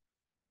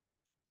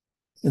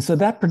 And so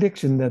that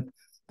prediction that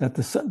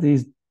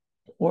these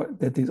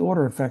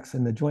order effects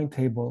in the joint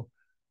table,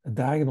 the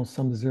diagonal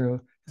sum to zero,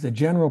 is a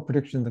general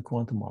prediction of the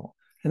quantum model.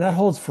 And that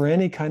holds for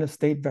any kind of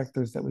state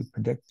vectors that we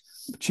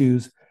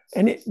choose.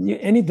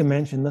 Any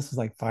dimension, this is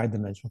like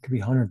 5-dimensional, it could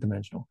be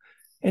 100-dimensional.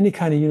 Any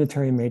kind of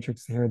unitary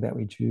matrix here that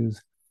we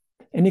choose,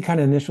 any kind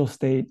of initial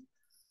state.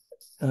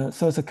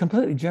 So it's a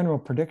completely general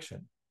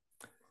prediction.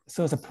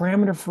 So it's a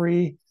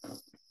parameter-free,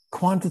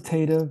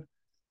 quantitative,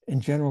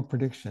 and general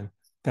prediction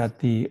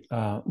that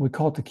we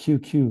call it the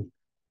QQ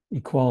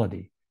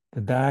equality.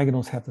 The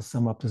diagonals have to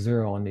sum up to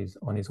zero on these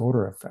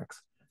order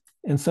effects.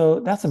 And so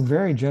that's a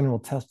very general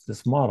test of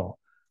this model.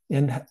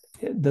 And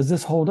does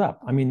this hold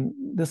up? I mean,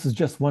 this is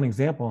just one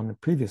example on the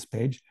previous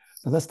page,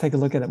 but let's take a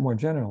look at it more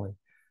generally.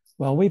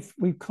 Well, we've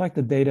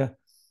collected data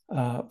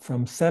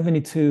from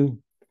 72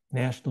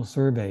 national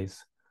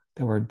surveys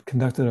that were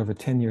conducted over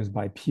 10 years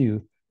by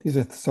Pew. These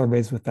are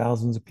surveys with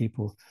thousands of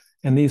people.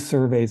 And these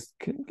surveys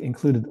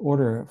included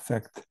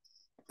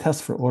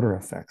tests for order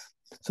effects.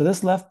 So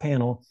this left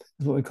panel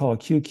is what we call a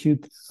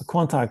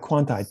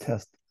quantile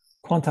test,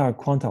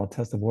 quantile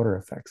test of order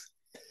effects.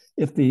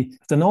 If the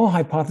null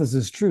hypothesis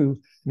is true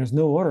and there's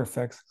no order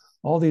effects,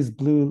 all these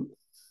blue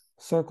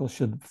circles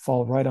should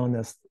fall right on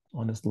this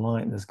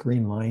line, this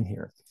green line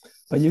here.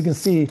 But you can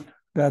see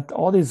that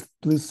all these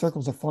blue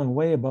circles are falling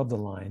way above the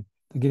line.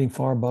 They're getting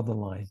far above the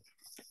line.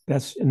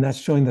 That's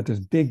showing that there's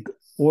big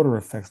order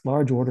effects,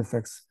 large order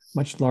effects,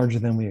 much larger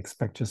than we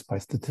expect just by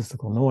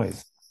statistical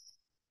noise.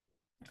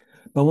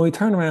 But when we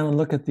turn around and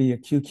look at the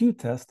QQ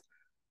test,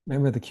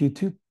 remember the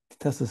Q2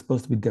 test is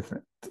supposed to be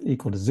different,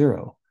 equal to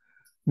 0.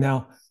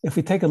 Now, if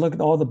we take a look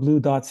at all the blue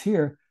dots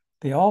here,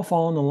 they all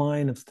fall in the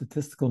line of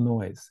statistical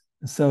noise.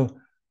 And so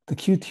the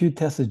Q2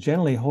 test is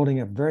generally holding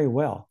up very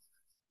well,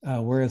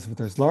 whereas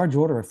there's large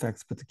order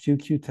effects, but the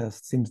QQ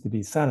test seems to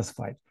be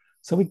satisfied.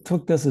 So we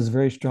took this as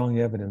very strong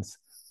evidence,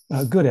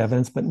 good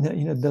evidence, but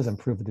it doesn't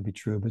prove it to be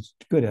true, but it's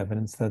good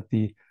evidence that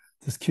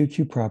this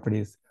QQ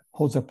property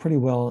holds up pretty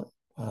well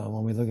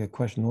when we look at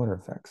question order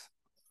effects.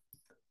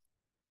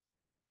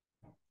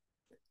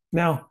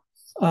 Now,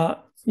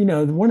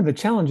 one of the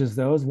challenges,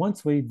 though, is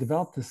once we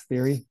developed this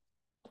theory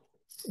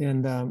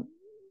and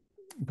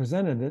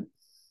presented it,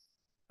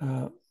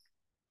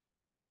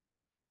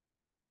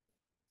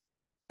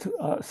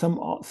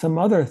 some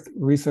other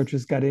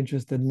researchers got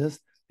interested in this,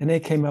 and they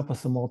came up with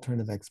some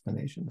alternative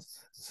explanations.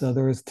 So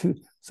there's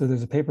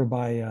a paper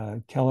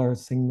by Keller,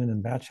 Singman,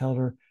 and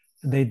Batchelder,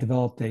 and they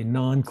developed a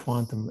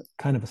non-quantum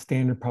kind of a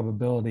standard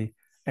probability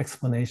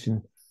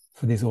explanation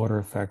for these order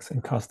effects.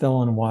 And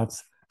Costello and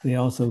Watts, they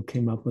also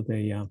came up with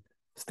a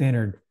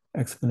standard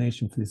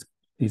explanation for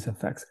these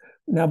effects.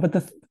 Now, but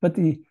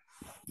the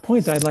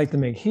point I'd like to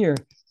make here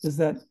is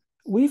that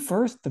we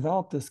first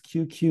developed this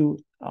QQ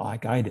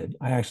like I did.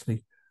 I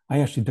actually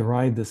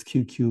derived this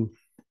QQ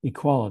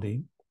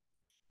equality,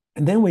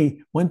 and then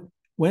we went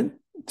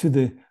to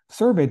the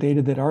survey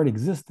data that already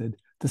existed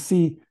to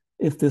see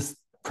if this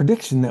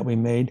prediction that we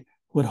made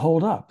would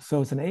hold up. So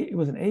it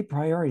was an a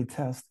priori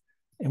test,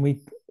 and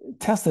we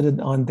tested it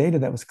on data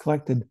that was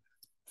collected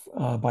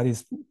by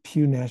these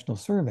Pew National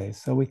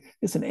Surveys. So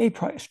it's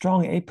an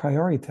strong a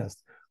priori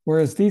test.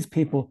 Whereas these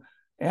people,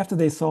 after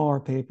they saw our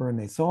paper and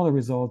they saw the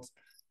results,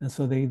 and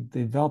so they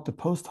developed a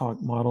post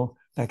hoc model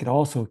that could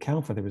also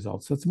account for the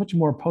results. So it's much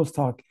more post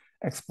hoc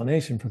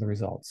explanation for the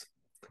results.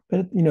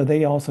 But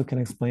they also can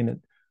explain it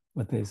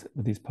with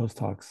these post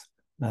hoc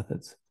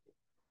methods.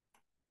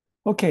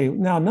 Okay,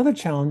 now another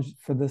challenge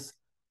for this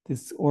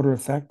order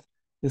effect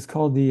is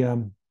called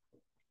the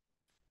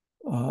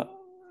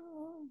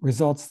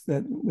results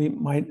that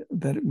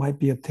might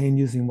be obtained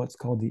using what's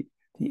called the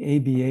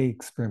ABA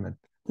experiment.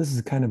 This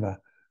is kind of a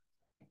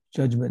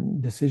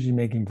judgment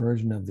decision-making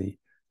version of the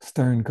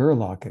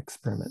Stern-Gerlach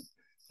experiment.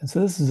 And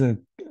so this is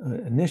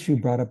an issue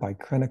brought up by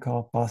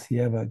Krennikov,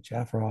 Basieva,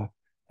 Jafarov,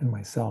 and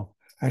myself.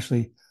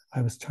 Actually,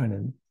 I was trying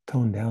to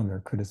tone down their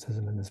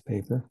criticism in this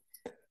paper.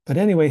 But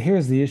anyway,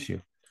 here's the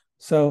issue.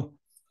 So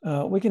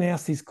we can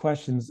ask these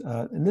questions,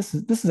 and this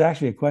is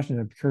actually a question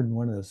that occurred in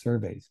one of the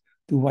surveys.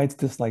 Do whites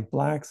dislike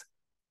blacks?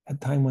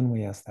 At time one,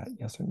 we asked that,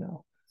 yes or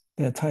no.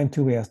 Then at time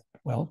two, we asked,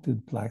 well, do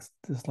blacks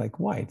dislike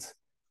whites?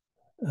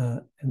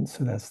 And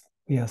so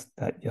we asked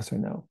that, yes or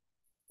no.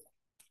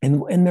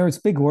 And there's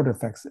big order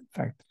effects. In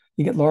fact,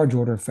 you get large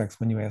order effects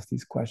when you ask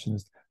these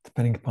questions,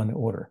 depending upon the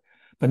order.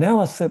 But now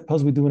let's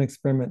suppose we do an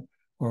experiment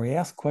where we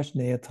ask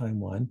question A at time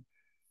one,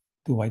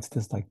 do whites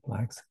dislike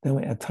blacks?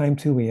 Then at time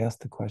two, we ask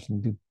the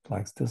question, do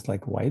blacks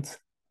dislike whites?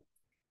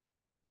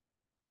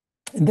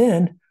 And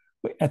then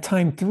at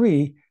time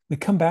three, we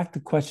come back to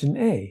question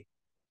A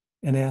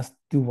and ask,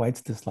 do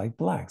whites dislike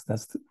blacks?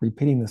 That's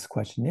repeating this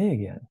question A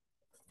again.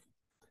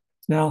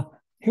 Now,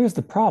 here's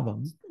the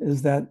problem,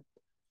 is that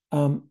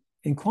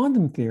in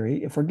quantum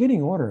theory, if we're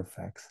getting order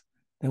effects,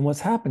 then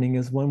what's happening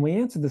is when we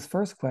answer this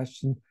first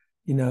question,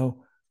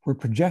 we're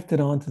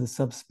projected onto the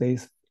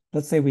subspace.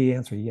 Let's say we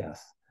answer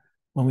yes.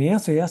 When we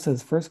answer yes to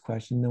this first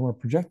question, then we're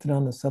projected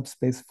on the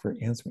subspace for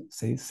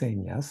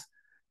saying yes.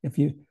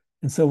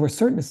 And so we're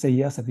certain to say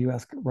yes if you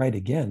ask right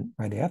again,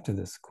 right after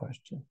this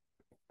question,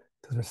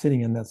 because we're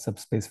sitting in that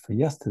subspace for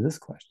yes to this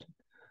question.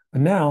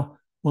 But now,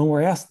 when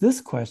we're asked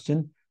this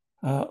question,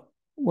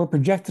 we're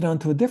projected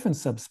onto a different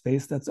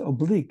subspace that's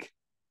oblique,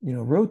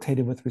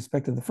 rotated with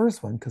respect to the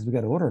first one, because we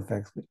got order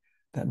effects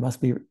that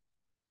must be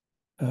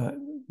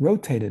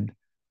rotated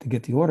to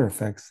get the order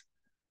effects.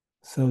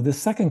 So the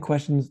second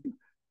question,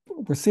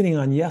 we're sitting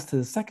on yes to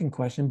the second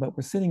question, but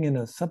we're sitting in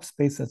a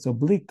subspace that's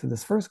oblique to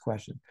this first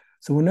question.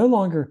 So we're no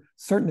longer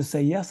certain to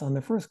say yes on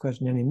the first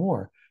question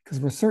anymore, because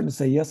we're certain to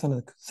say yes on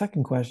the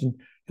second question,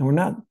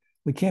 and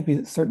we can't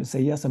be certain to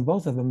say yes on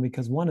both of them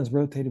because one is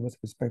rotated with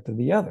respect to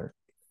the other.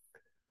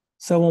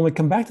 So when we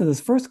come back to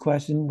this first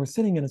question, we're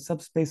sitting in a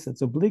subspace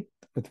that's oblique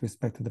with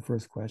respect to the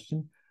first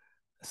question.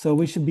 So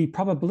we should be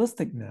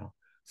probabilistic now.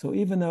 So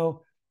even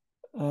though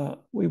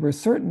we were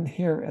certain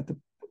here at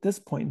this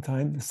point in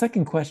time, the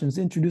second question is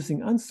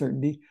introducing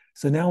uncertainty.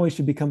 So now we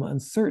should become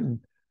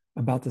uncertain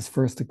about this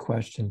first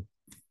question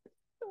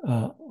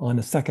on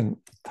a second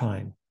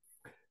time.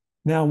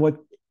 Now,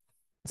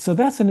 So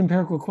that's an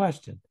empirical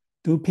question.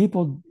 Do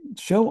people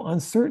show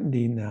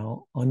uncertainty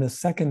now on the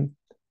second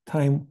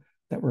time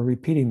that we're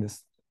repeating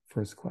this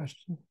first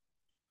question?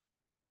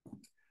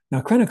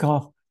 Now,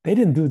 Krennikov, they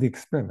didn't do the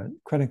experiment,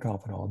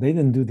 Krennikov et al. They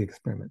didn't do the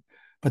experiment,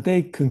 but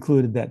they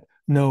concluded that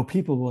no,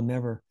 people will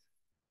never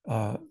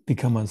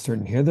become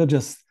uncertain here. They'll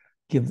just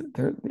give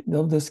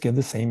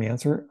the same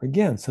answer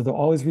again. So they'll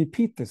always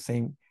repeat the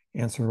same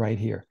answer right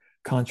here,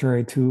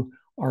 contrary to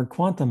our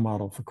quantum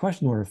model for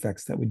question order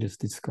effects that we just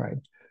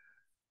described.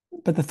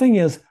 But the thing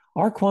is,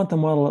 our quantum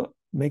model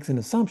makes an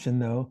assumption,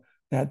 though,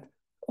 that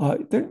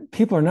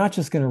people are not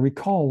just going to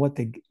recall what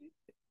the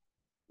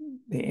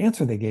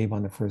answer they gave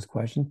on the first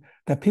question,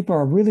 that people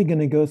are really going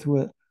to go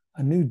through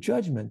a new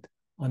judgment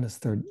on this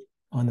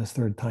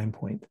third time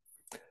point.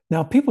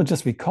 Now, people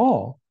just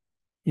recall,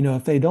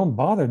 if they don't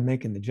bother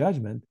making the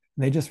judgment,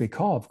 and they just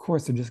recall, of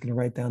course, they're just going to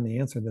write down the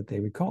answer that they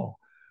recall.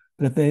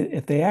 But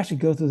if they actually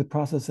go through the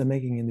process of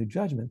making a new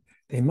judgment,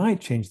 they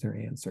might change their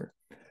answer.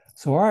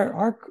 So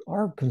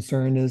our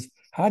concern is,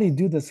 how do you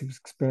do this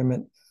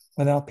experiment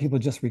without people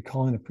just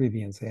recalling the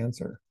previous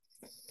answer?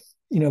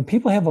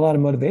 People have a lot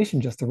of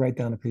motivation just to write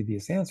down the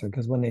previous answer,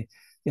 because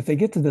if they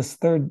get to this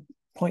third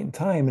point in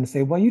time and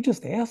say, well, you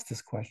just asked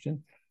this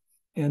question,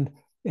 and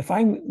if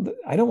I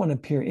don't want to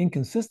appear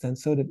inconsistent,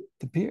 so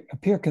to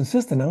appear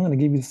consistent, I'm going to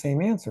give you the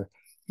same answer.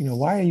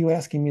 Why are you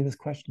asking me this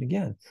question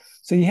again?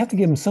 So you have to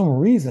give them some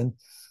reason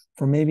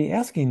for maybe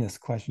asking this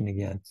question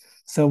again.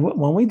 So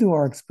when we do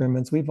our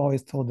experiments, we've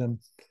always told them,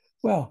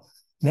 well,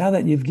 now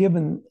that you've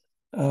given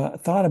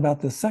thought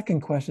about the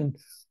second question,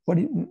 what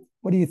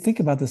do you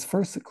think about this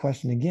first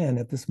question again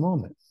at this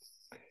moment?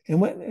 And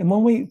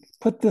when we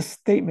put this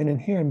statement in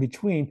here in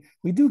between,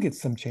 we do get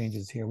some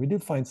changes here. We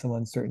did find some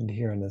uncertainty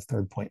here in this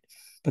third point.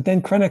 But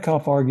then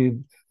Krennikov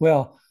argued,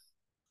 well,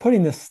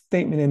 putting this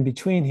statement in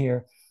between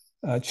here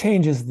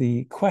changes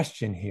the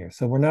question here.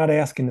 So we're not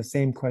asking the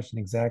same question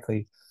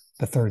exactly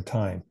the third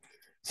time.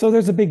 So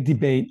there's a big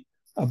debate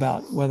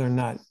about whether or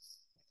not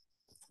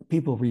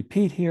people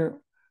repeat here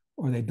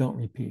or they don't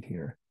repeat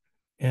here.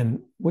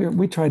 And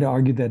we try to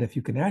argue that if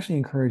you can actually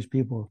encourage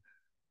people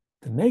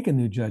to make a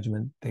new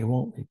judgment, they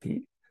won't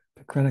repeat.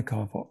 But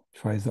Krennikov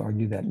tries to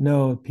argue that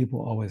no,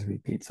 people always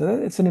repeat. So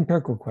it's an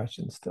empirical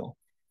question still.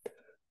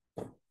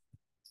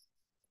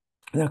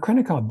 Now,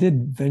 Krennikov did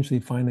eventually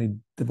finally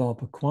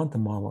develop a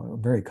quantum model, a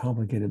very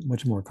complicated,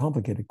 much more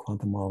complicated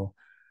quantum model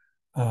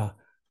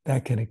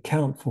that can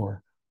account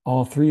for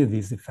all three of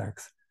these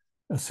effects,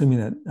 assuming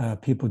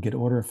that people get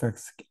order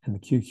effects and the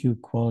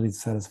QQ quality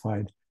is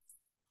satisfied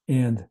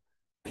and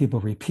people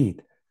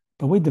repeat.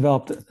 But we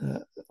developed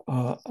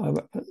a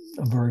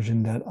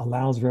version that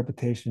allows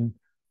repetition,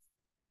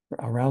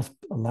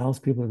 allows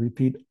people to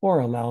repeat, or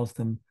allows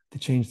them to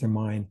change their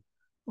mind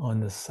on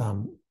this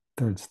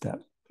third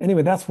step.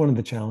 Anyway, that's one of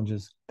the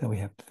challenges that we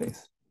have to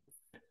face.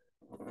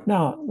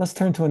 Now, let's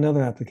turn to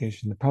another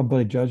application, the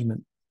probability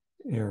judgment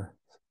error,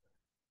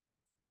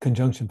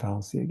 conjunction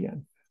fallacy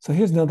again. So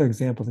here's another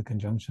example of the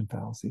conjunction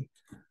fallacy.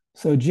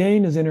 So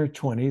Jane is in her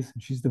 20s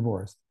and she's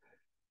divorced.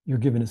 You're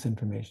given this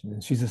information.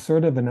 And she's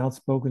assertive and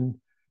outspoken.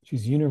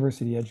 She's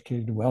university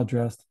educated,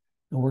 well-dressed,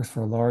 and works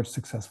for a large,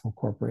 successful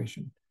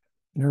corporation.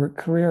 And her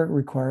career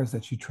requires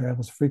that she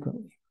travels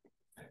frequently.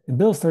 And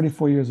Bill's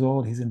 34 years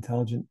old. He's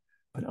intelligent,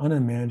 but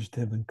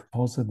unimaginative and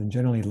compulsive and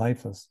generally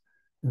lifeless.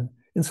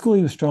 In school,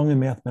 he was strong in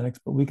mathematics,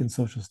 but weak in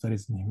social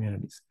studies and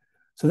humanities.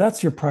 So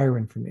that's your prior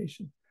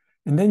information.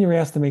 And then you're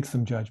asked to make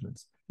some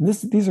judgments. And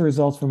these are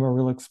results from a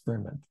real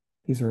experiment.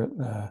 These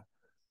are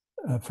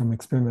from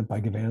experiment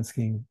by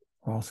Gavansky,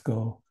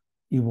 Roscoe,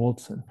 E.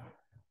 Woltson.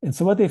 And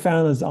so what they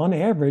found is, on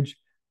average,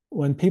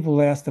 when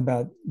people asked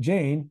about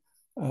Jane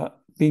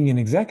being an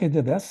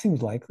executive, that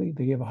seems likely.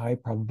 They gave a high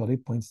probability,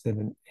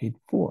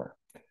 0.784.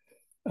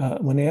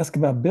 When they ask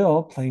about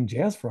Bill playing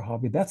jazz for a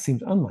hobby, that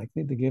seems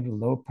unlikely. They gave a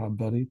low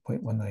probability,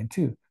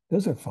 0.192.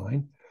 Those are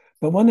fine.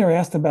 But when they're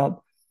asked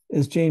about,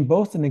 is Jane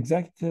both an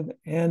executive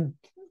and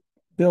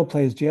Bill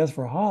plays jazz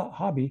for a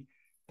hobby,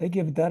 they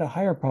give that a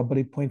higher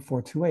probability,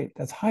 0.428.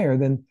 That's higher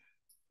than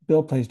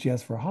Bill plays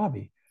jazz for a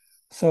hobby.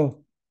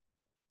 So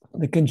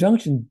the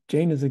conjunction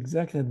Jane is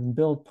executive and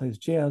Bill plays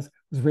jazz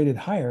was rated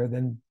higher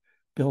than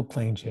Bill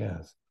playing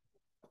jazz.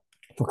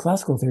 For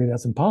classical theory,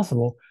 that's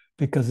impossible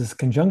because this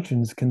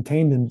conjunction is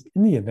contained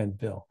in the event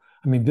Bill.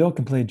 I mean, Bill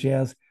can play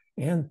jazz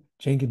and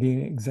Jane can be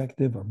an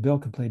executive, or Bill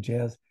can play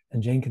jazz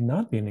and Jane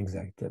cannot be an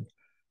executive.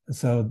 And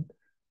so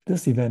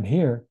this event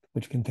here,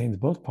 which contains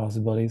both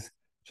possibilities,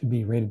 should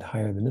be rated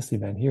higher than this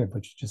event here,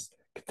 which just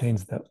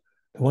contains the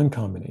one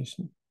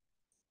combination.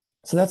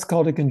 So that's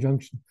called a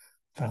conjunction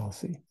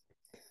fallacy.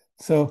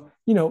 So,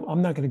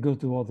 I'm not going to go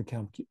through all the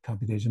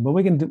computation, but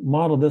we can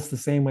model this the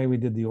same way we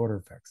did the order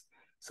effects.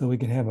 So we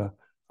can have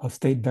a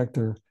state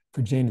vector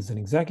for Jane as an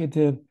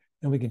executive,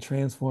 and we can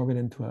transform it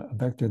into a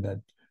vector that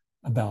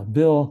about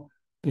Bill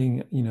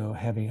being,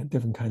 having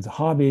different kinds of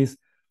hobbies.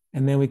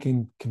 And then we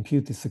can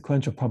compute the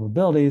sequential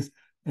probabilities.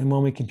 And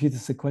when we compute the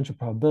sequential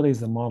probabilities,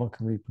 the model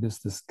can reproduce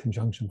this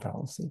conjunction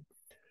fallacy.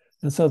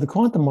 And so the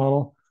quantum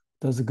model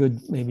does a good,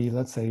 maybe,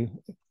 let's say,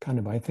 kind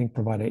of, I think,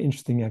 provide an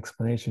interesting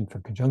explanation for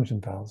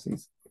conjunction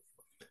fallacies.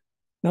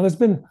 Now,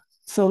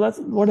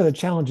 what are the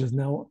challenges?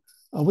 Now,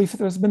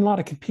 there's been a lot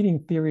of competing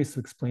theories to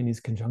explain these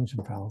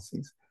conjunction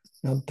fallacies.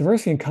 Now,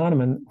 Tversky and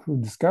Kahneman,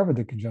 who discovered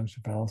the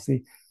conjunction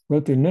fallacy,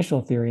 wrote the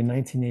initial theory in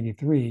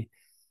 1983,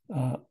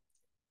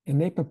 and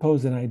they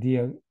proposed an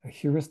idea, a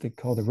heuristic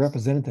called the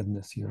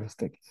representativeness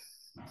heuristic.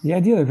 The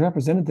idea of the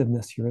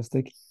representativeness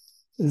heuristic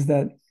is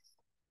that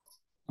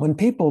when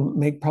people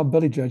make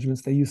probability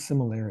judgments, they use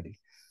similarity.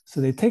 So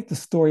they take the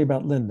story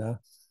about Linda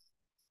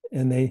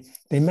and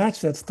they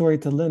match that story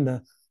to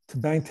Linda to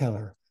bank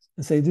teller.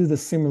 And so they do the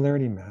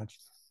similarity match.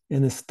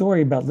 And the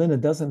story about Linda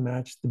doesn't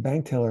match the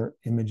bank teller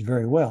image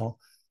very well.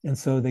 And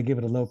so they give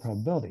it a low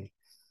probability.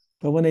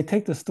 But when they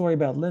take the story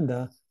about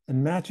Linda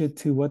and match it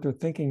to what they're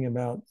thinking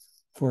about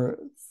for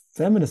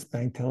feminist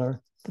bank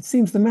teller, it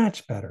seems to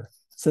match better.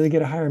 So they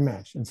get a higher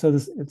match. And so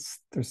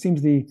there seems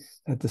to be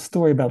that the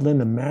story about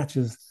Linda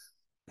matches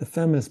the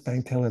feminist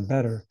bank teller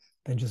better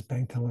than just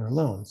bank teller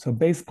alone. So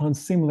based upon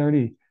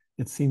similarity,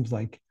 it seems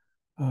like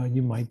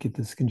you might get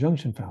this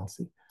conjunction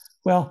fallacy.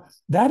 Well,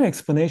 that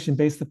explanation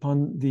based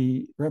upon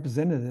the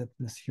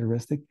representativeness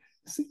heuristic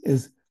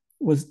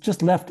was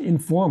just left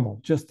informal,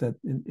 just an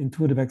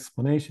intuitive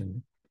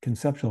explanation,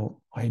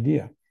 conceptual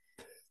idea.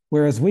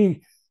 Whereas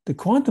the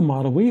quantum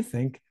model, we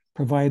think,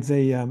 provides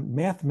a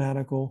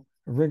mathematical,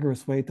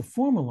 rigorous way to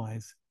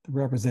formalize the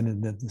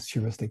representativeness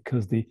heuristic,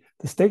 because the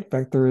state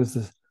vector is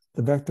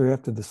the vector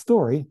after the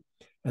story,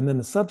 and then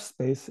the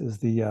subspace is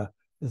the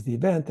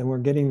event, and we're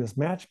getting this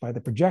match by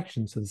the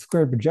projection. So the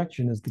squared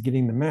projection is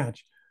getting the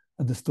match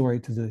of the story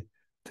to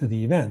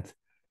the event.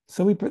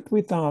 So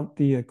we thought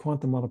the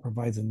quantum model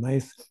provides a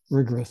nice,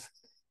 rigorous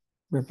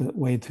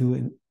way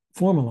to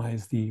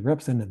formalize the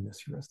representativeness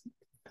heuristic.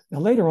 Now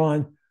later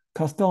on,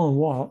 Costello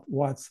and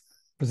Watts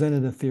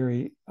presented a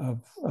theory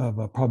of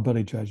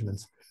probability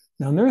judgments.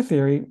 Now in their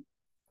theory,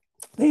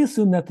 they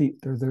assume that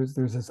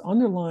there's this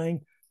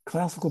underlying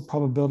classical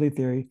probability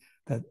theory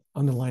that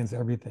underlines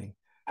everything.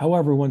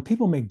 However, when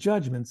people make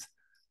judgments,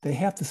 they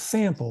have to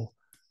sample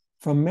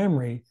from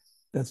memory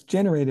that's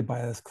generated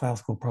by this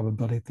classical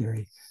probability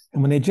theory.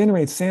 And when they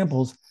generate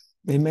samples,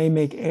 they may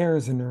make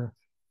errors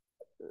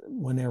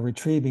when they're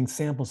retrieving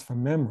samples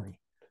from memory.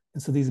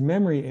 And so these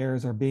memory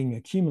errors are being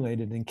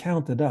accumulated and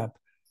counted up.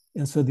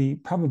 And so the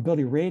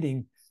probability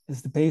rating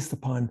is based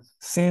upon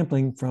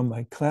sampling from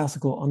a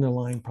classical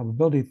underlying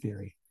probability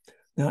theory.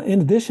 Now,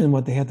 in addition,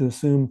 what they had to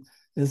assume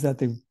is that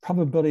the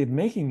probability of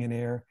making an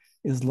error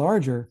is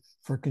larger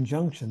for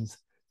conjunctions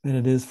than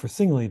it is for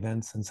single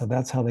events. And so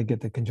that's how they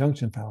get the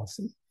conjunction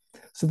fallacy.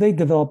 So they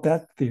developed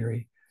that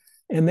theory.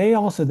 And they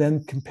also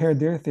then compared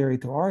their theory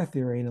to our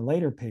theory in a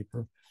later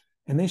paper.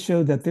 And they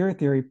showed that their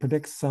theory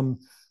predicts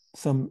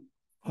some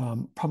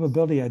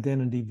probability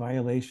identity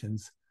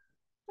violations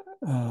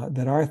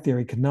that our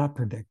theory could not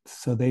predict.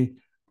 So they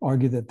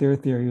argued that their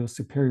theory was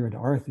superior to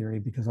our theory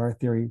because our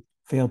theory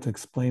failed to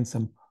explain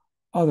some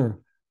other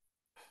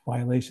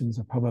violations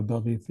of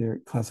probability theory.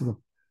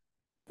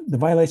 The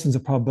violations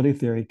of probability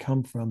theory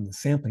come from the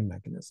sampling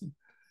mechanism.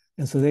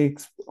 And so they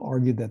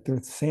argued that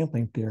their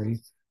sampling theory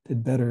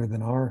did better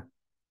than our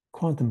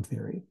quantum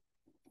theory.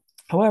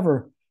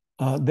 However,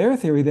 their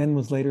theory then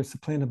was later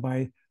supplanted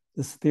by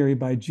this theory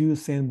by Zhu,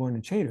 Sanborn,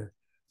 and Chater.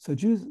 So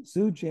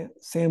Zhu,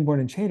 Sanborn,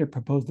 and Chater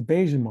proposed the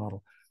Bayesian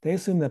model. They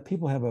assume that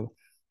people have a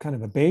kind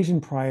of a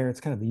Bayesian prior.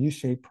 It's kind of a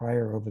U-shaped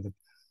prior over the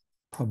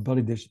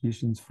probability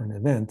distributions for an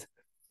event.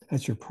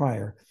 That's your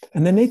prior.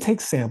 And then they take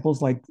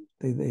samples, like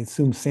they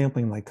assume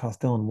sampling like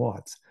Costello and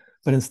Watts.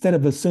 But instead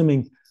of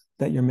assuming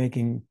that you're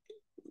making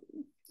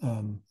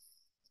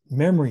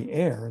memory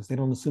errors, they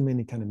don't assume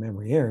any kind of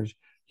memory errors.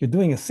 You're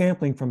doing a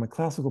sampling from a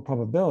classical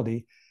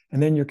probability,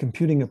 and then you're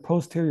computing a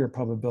posterior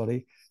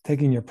probability,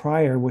 taking your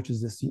prior, which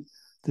is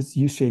this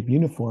U-shaped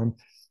uniform,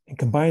 and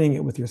combining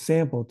it with your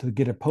sample to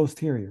get a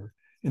posterior.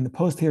 And the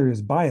posterior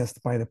is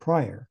biased by the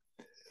prior.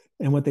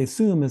 And what they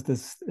assume is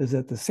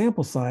that the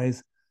sample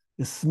size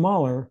is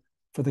smaller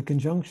for the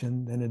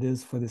conjunction than it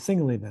is for the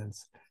single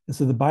events. And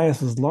so the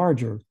bias is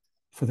larger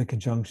for the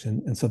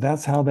conjunction. And so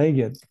that's how they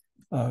get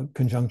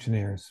conjunction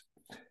errors.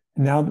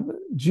 Now,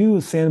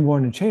 Zhu,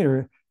 Sanborn, and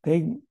Chater,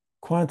 they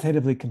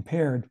quantitatively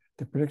compared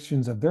the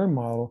predictions of their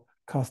model,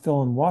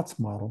 Costello and Watts'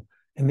 model,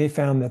 and they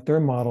found that their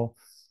model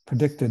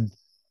predicted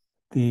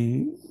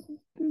a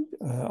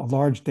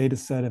large data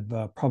set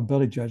of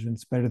probability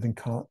judgments better than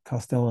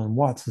Costello and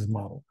Watts'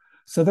 model.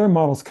 So their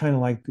model is kind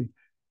of like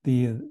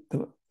the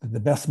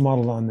best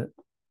model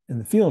in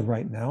the field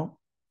right now.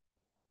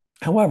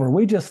 However,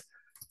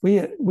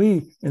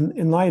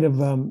 in light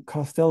of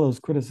Costello's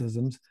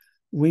criticisms,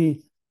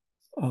 we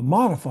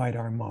modified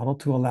our model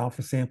to allow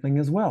for sampling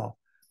as well.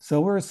 So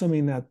we're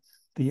assuming that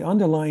the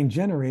underlying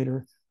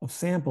generator of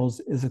samples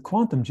is a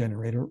quantum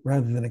generator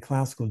rather than a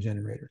classical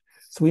generator.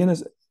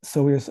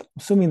 So we're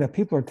assuming that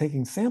people are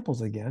taking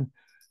samples again,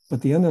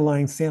 but the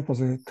underlying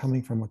samples are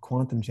coming from a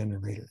quantum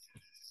generator.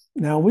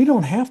 Now, we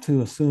don't have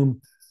to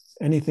assume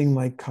anything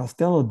like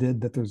Costello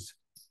did, that there's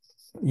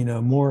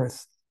more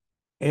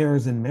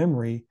errors in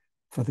memory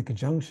for the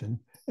conjunction.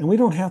 And we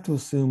don't have to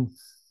assume,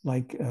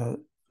 like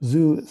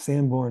Zhu,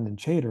 Sanborn, and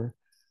Chater,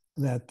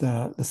 that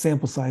the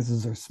sample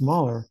sizes are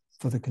smaller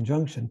for the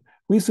conjunction.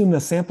 We assume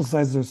that sample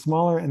sizes are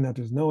smaller and that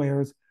there's no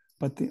errors,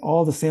 but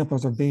all the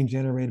samplers are being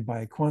generated by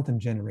a quantum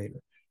generator.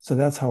 So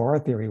that's how our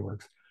theory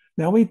works.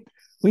 Now, we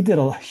did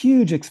a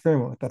huge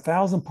experiment with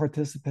 1,000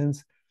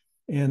 participants,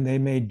 and they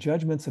made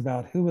judgments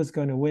about who was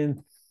going to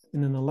win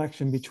in an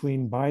election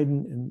between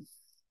Biden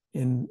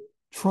and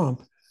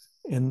Trump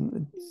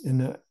in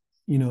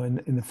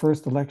the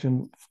first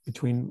election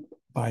between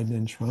Biden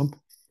and Trump.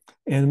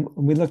 And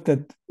we looked at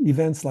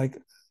events like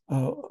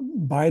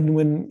Biden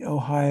winning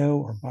Ohio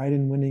or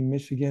Biden winning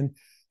Michigan.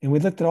 And we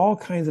looked at all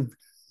kinds of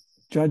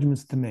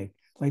judgments to make.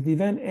 Like the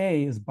event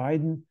A is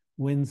Biden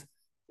wins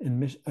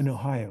in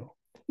Ohio.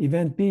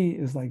 Event B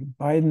is like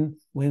Biden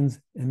wins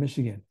in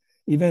Michigan.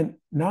 Event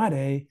not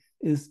A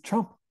is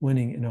Trump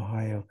winning in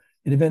Ohio.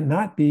 And event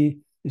not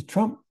B is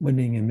Trump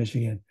winning in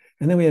Michigan.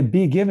 And then we had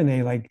B given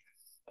A, like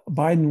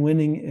Biden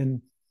winning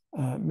in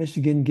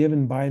Michigan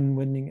given Biden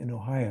winning in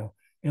Ohio.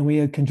 And we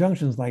had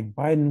conjunctions like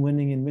Biden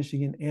winning in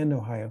Michigan and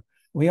Ohio.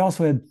 We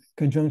also had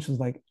conjunctions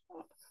like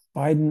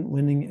Biden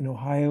winning in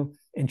Ohio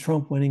and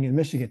Trump winning in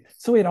Michigan.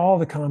 So we had all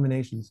the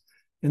combinations.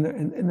 And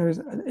there's,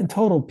 in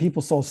total,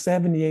 people saw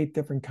 78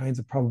 different kinds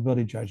of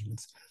probability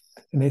judgments.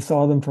 And they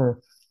saw them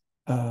for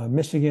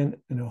Michigan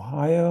and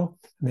Ohio,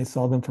 and they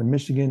saw them for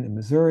Michigan and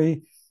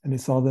Missouri, and they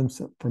saw them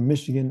for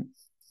Michigan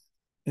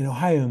and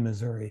Ohio and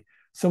Missouri.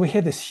 So we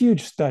had this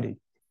huge study,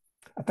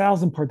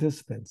 1,000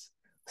 participants,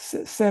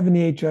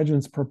 78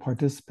 judgments per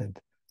participant.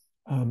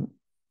 And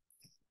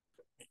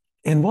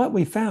what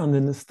we found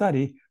in the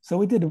study, so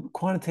we did a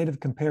quantitative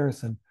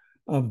comparison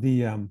of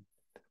the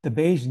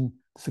Bayesian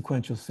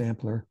sequential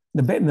sampler,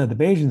 the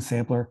Bayesian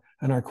sampler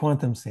and our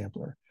quantum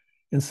sampler.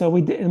 And so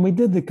we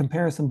did the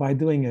comparison by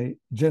doing a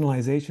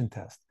generalization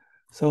test.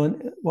 So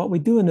what we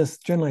do in this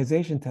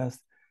generalization test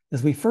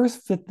is we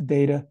first fit the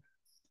data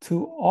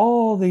to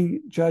all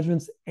the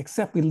judgments,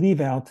 except we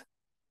leave out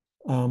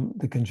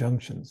the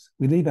conjunctions.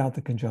 We leave out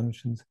the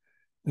conjunctions.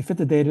 We fit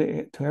the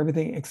data to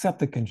everything except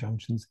the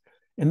conjunctions.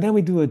 And then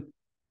we do it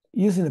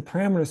using the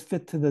parameters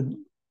fit to the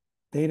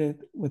data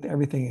with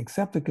everything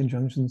except the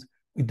conjunctions.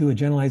 We do a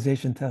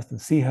generalization test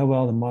and see how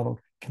well the model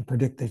can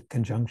predict the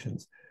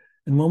conjunctions.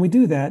 And when we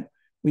do that,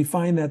 we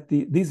find that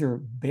these are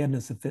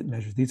badness of fit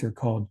measures. These are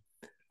called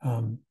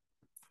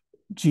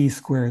G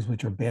squares,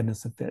 which are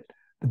badness of fit.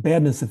 The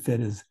badness of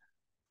fit is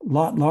a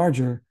lot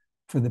larger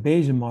for the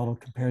Bayesian model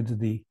compared to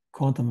the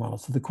quantum model.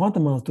 So the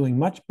quantum model is doing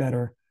much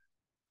better.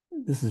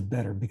 This is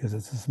better because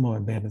it's a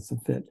smaller badness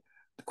of fit.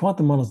 The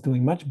quantum model is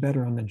doing much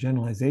better on the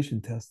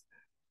generalization test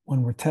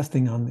when we're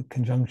testing on the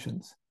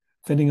conjunctions,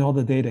 fitting all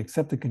the data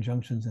except the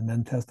conjunctions and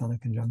then test on the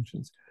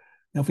conjunctions.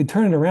 Now, if we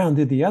turn it around,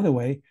 do it the other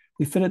way,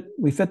 we fit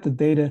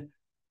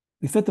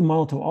the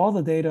model to all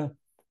the data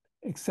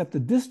except the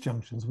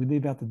disjunctions. We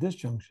leave out the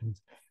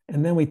disjunctions,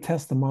 and then we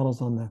test the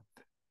models on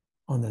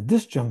the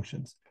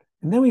disjunctions.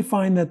 And then we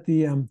find that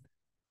the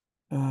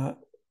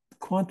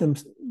quantum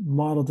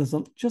model does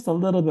just a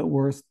little bit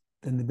worse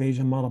than the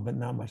Bayesian model, but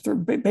not much. They're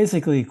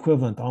basically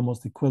equivalent,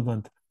 almost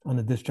equivalent on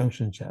the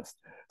disjunction test.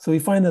 So we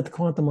find that the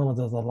quantum model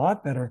does a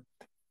lot better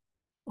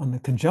on the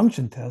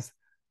conjunction test,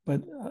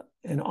 but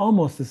and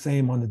almost the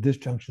same on the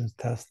disjunctions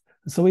test.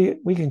 And so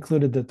we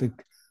concluded that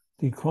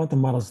the quantum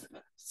models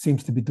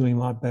seems to be doing a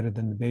lot better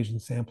than the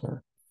Bayesian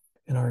sampler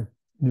in our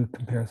new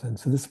comparison.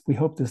 So we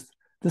hope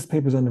this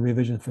paper is on the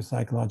revision for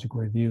psychological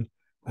review.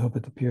 We hope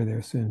it to appear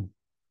there soon.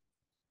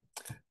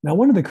 Now,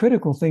 one of the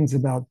critical things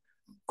about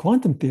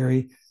quantum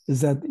theory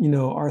is that,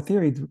 our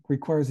theory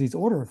requires these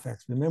order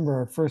effects. Remember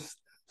our first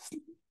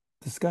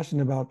discussion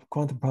about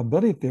quantum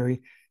probability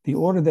theory, the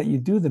order that you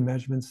do the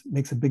measurements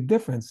makes a big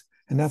difference.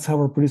 And that's how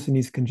we're producing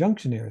these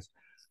conjunction errors.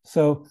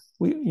 So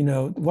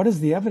what is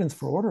the evidence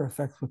for order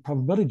effects with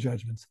probability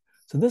judgments?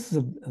 So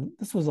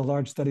this was a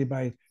large study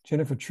by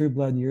Jennifer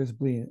Trueblood,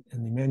 Yearsby,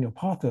 and Emmanuel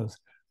Pothos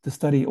to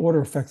study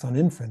order effects on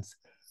inference.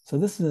 So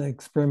this is an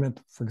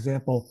experiment, for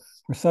example,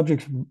 where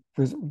subjects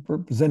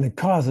presented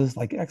causes,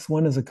 like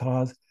X1 is a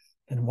cause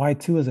and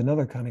Y2 is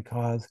another kind of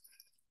cause.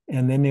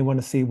 And then they want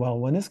to see, well,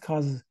 when this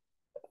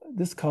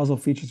causal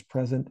feature is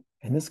present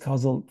and this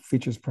causal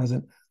feature is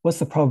present, what's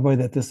the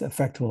probability that this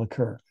effect will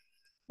occur?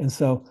 And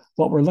so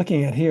what we're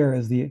looking at here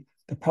is the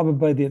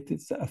probability that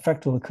this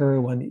effect will occur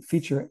when the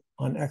feature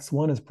on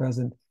X1 is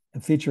present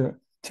and feature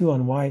 2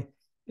 on Y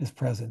is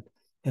present.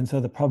 And so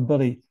the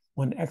probability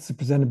when X is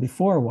presented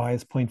before Y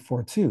is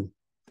 0.42.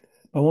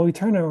 But when we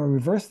turn around and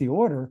reverse the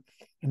order,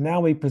 and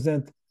now we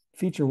present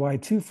feature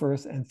Y2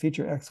 first and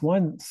feature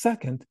X1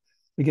 second,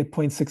 we get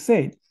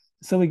 0.68.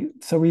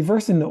 So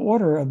reversing the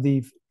order of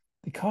the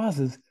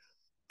causes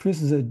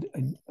produces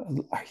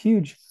a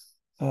huge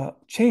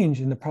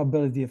change in the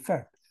probability of the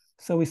effect.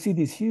 So we see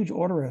these huge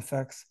order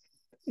effects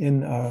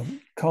in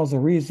causal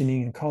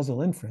reasoning and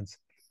causal inference.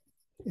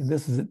 And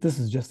this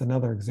is just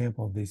another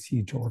example of these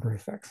huge order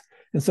effects.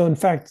 And so in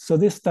fact,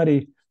 this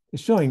study is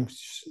showing,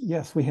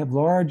 yes, we have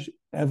large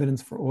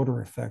evidence for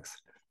order effects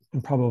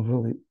in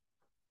probability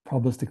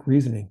probabilistic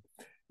reasoning.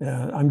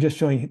 I'm just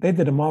showing, they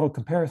did a model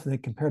comparison. They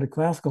compared a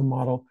classical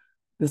model.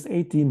 This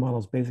 8D model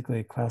is basically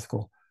a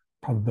classical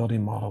probability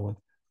model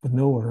with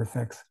no order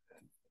effects.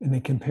 And they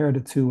compared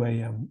it to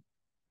a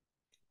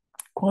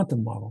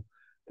quantum model.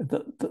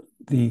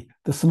 The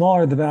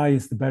smaller the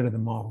values, the better the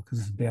model, because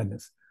it's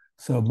badness.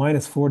 So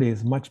 -40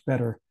 is much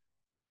better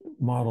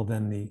model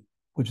than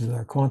which is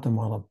our quantum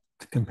model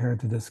compared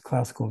to this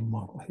classical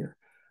model here.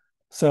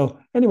 So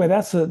anyway,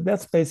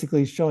 that's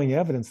basically showing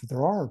evidence that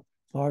there are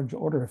large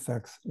order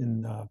effects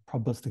in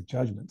probabilistic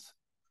judgments.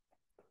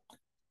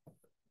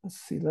 Let's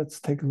see, let's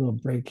take a little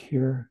break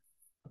here.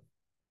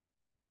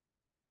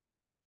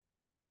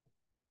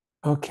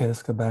 Okay,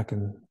 let's go back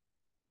and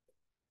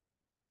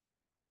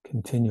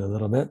continue a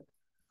little bit.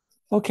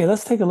 Okay,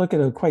 let's take a look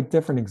at a quite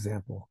different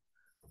example.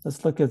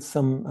 Let's look at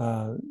some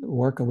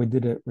work we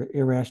did at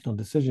irrational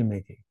decision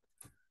making.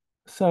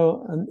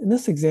 So in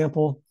this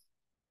example,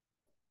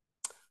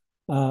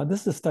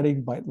 this is a study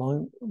by a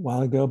long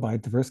while ago by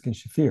Tversky and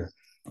Shafir.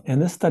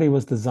 And this study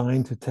was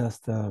designed to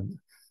test a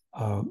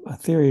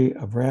theory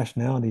of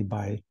rationality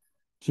by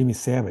Jimmy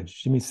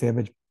Savage. Jimmy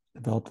Savage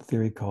developed a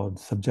theory called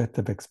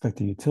subjective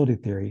expected utility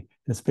theory,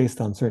 and it's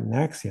based on certain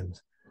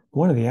axioms.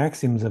 One of the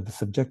axioms of the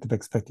subjective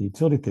expected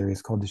utility theory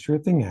is called the sure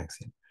thing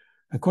axiom.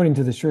 According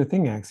to the sure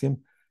thing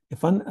axiom,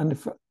 if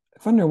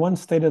under one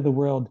state of the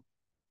world,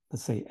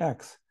 let's say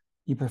X,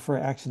 you prefer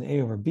action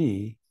A over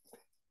B,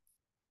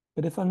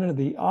 but if under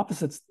the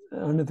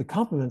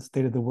complement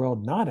state of the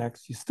world, not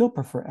X, you still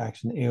prefer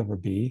action A over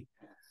B,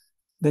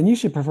 then you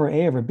should prefer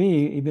A over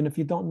B, even if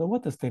you don't know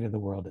what the state of the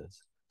world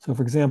is. So,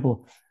 for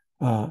example,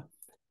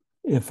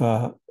 if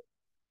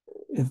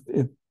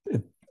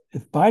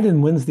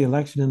Biden wins the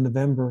election in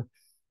November,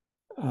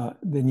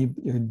 then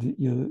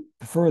you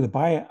prefer to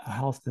buy a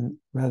house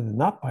rather than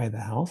not buy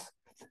the house.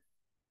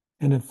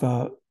 And if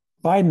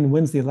Biden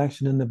wins the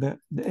election in November,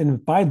 and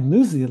if Biden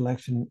loses the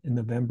election in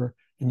November,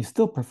 and you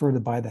still prefer to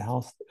buy the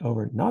house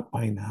over not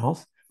buying the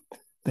house,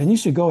 then you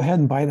should go ahead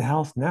and buy the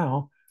house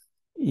now,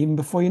 even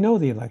before you know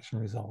the election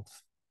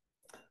results.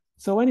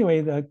 So anyway,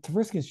 the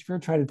Tversky and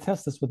Shafir tried to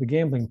test this with the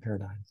gambling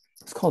paradigm.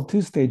 It's called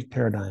two-stage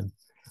paradigm.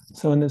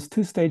 So in this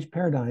two-stage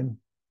paradigm,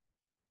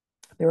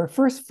 they were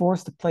first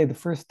forced to play the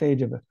first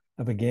stage of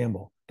a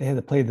gamble. They had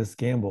to play this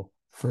gamble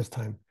first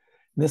time.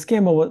 And this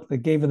gamble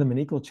gave them an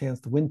equal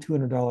chance to win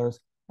 $200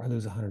 or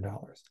lose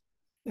 $100.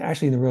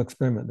 Actually, in the real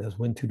experiment, there's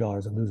win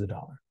 $2 and lose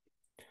 $1.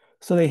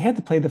 So they had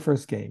to play the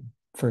first game.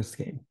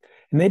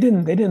 And they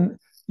didn't,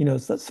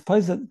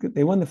 suppose that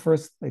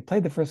they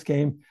played the first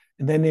game,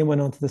 and then they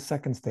went on to the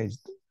second stage.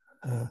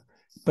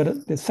 But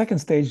at the second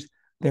stage,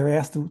 they're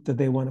asked, did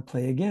they want to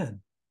play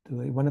again? Do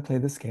they want to play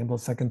this gamble a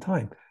second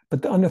time?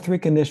 But under three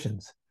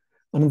conditions.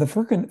 Under the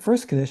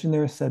first condition,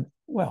 they said,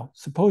 well,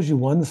 suppose you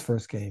won this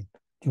first game.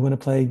 Do you want to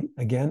play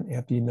again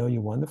after you know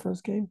you won the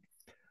first game?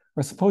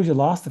 Or suppose you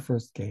lost the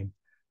first game.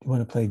 Do you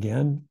want to play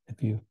again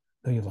if you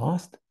know you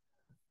lost?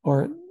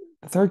 Or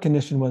the third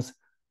condition was,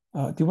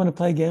 do you want to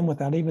play again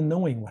without even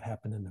knowing what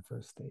happened in the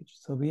first stage?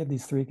 So we had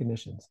these three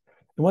conditions.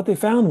 And what they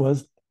found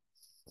was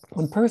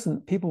when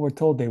people were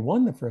told they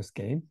won the first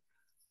game,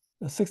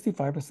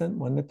 65%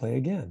 wanted to play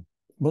again.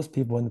 Most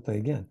people wanted to play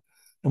again.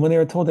 And when they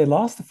were told they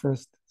lost the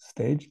first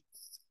stage,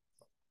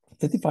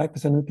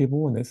 55% of the people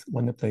wanted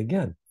to play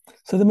again.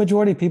 So the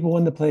majority of people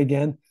wanted to play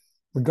again,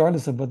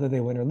 regardless of whether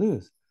they win or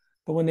lose.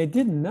 But when they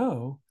didn't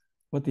know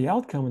what the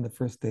outcome in the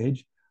first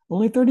stage,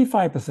 only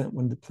 35%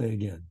 wanted to play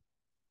again.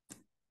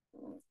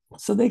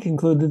 So they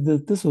concluded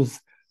that this was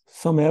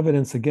some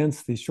evidence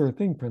against the sure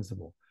thing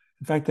principle.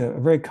 In fact, a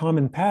very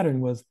common pattern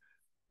was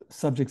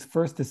subjects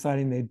first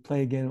deciding they'd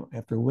play again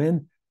after a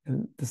win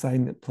and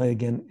deciding to play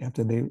again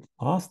after they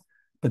lost,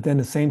 but then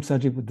the same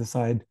subject would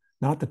decide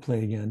not to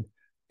play again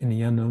in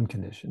the unknown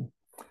condition.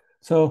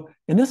 So,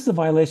 and this is a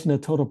violation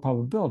of total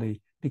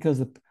probability, because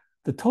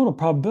the total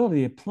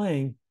probability of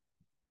playing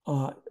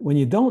when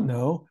you don't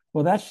know,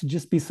 well, that should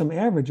just be some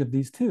average of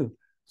these two.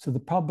 So the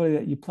probability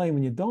that you play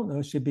when you don't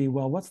know should be,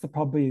 well, what's the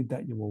probability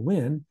that you will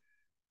win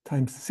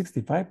times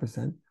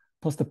 65%,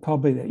 plus the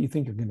probability that you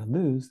think you're going to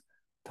lose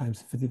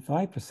times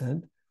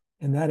 55%.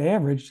 And that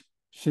average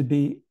should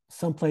be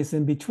someplace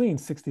in between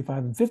 65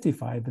 and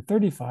 55. The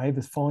 35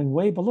 is falling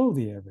way below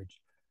the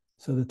average.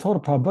 So the total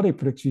probability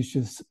prediction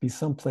should be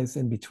someplace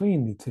in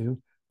between the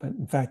two, but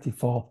in fact, you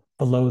fall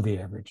below the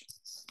average.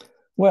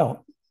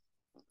 Well,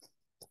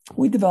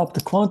 we developed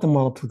a quantum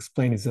model to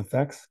explain these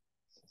effects.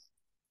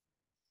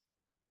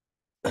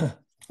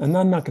 And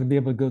I'm not going to be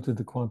able to go through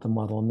the quantum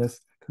model on this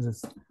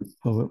because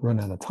we'll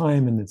run out of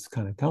time and it's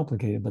kind of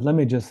complicated. But let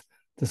me just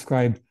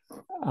describe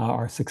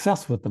our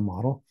success with the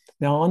model.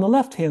 Now, on the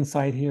left-hand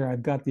side here,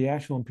 I've got the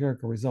actual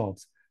empirical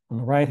results. On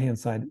the right-hand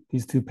side,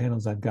 these two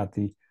panels, I've got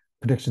the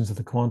predictions of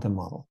the quantum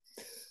model.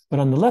 But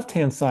on the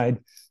left-hand side,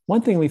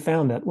 one thing we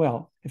found that,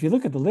 well, if you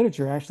look at the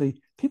literature,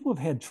 actually, people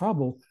have had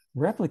trouble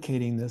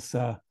replicating this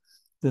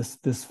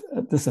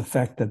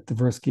effect that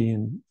Tversky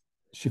and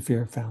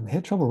Shafir found. They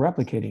had trouble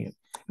replicating it.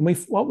 And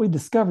what we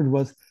discovered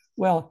was,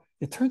 well,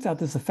 it turns out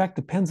this effect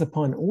depends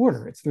upon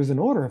order. There's an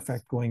order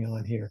effect going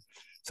on here.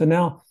 So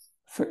now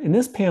in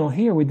this panel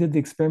here, we did the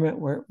experiment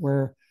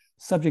where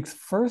subjects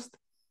first,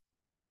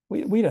 we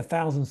had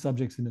 1,000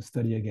 subjects in the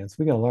study against.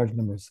 We got a large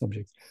number of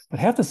subjects, but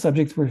half the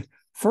subjects were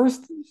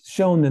first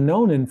shown the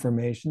known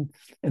information,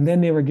 and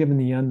then they were given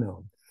the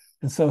unknown.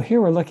 And so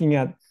here we're looking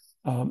at,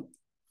 on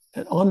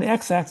the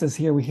x-axis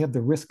here, we have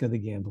the risk of the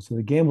gamble. So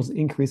the gamble's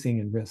increasing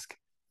in risk,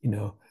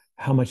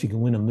 how much you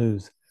can win and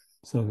lose.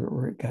 So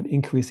we've got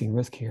increasing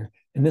risk here.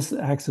 And this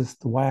axis,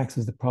 the y-axis,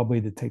 is the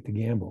probability to take the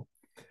gamble.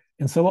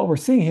 And so what we're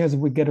seeing here is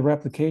we get a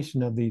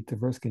replication of the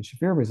Tversky and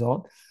Shafir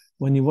result.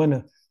 When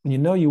you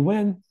know you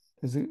win,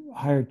 there's a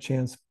higher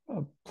chance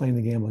of playing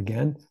the gamble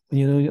again. When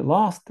you know you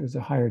lost, there's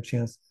a higher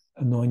chance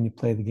of knowing you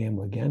play the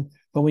gamble again.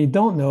 But when you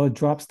don't know, it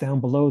drops down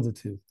below the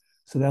two.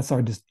 So that's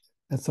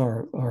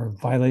our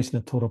violation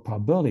of total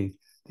probability.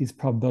 These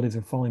probabilities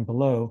are falling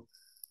below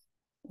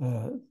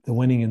the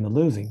winning and the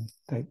losing.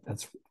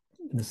 That's,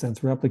 in a sense,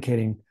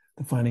 replicating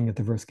the finding of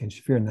Tversky and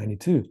Shafir in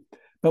 92.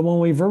 But when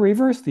we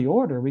reverse the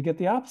order, we get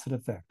the opposite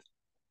effect.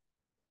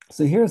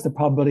 So here's the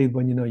probability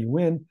when you know you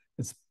win,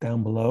 it's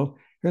down below.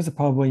 Here's the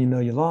probability when you know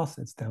you lost,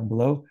 it's down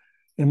below.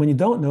 And when you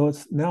don't know,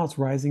 it's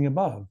rising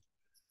above.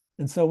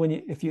 And so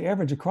if you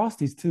average across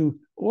these two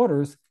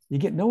orders, you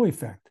get no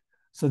effect.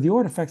 So the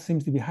order effect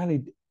seems to be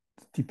highly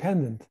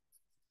dependent.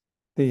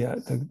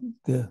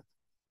 The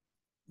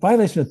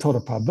violation of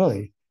total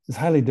probability is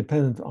highly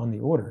dependent on the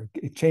order.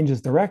 It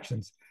changes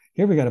directions.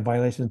 Here we got a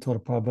violation of total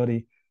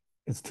probability,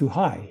 it's too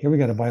high. Here we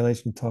got a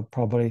violation of total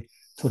probability,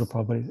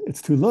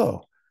 it's too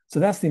low. So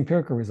that's the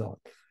empirical result.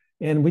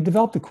 And we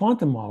developed a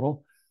quantum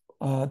model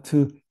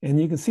and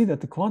you can see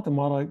that the quantum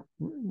model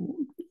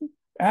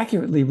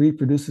accurately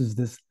reproduces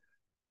the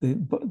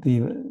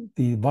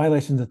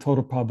violations of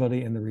total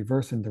probability and the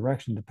reverse in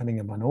direction depending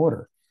upon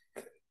order.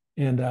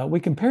 And we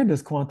compared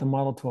this quantum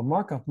model to a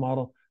Markov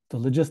model, the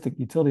logistic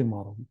utility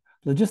model.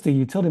 Logistic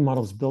utility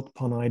model is built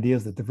upon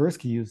ideas that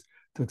Tversky used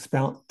to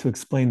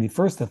explain the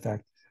first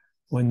effect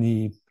when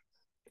the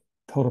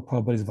total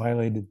probability is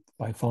violated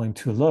by falling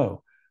too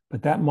low.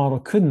 But that model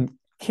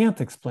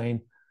can't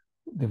explain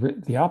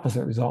the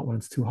opposite result when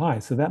it's too high.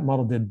 So that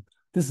model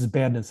this is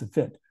badness of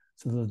fit.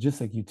 So the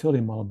logistic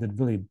utility model did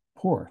really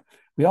poor.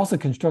 We also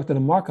constructed a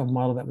Markov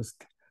model that was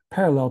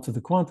parallel to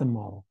the quantum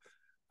model.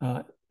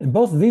 In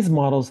both of these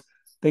models,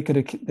 they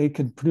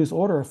could produce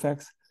order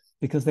effects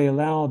because they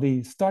allow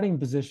the starting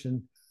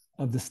position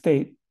of the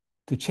state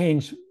to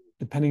change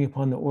depending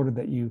upon the order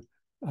that you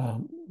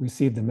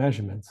receive the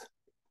measurements,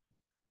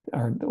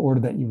 or the order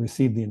that you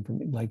receive the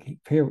information. Like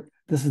here,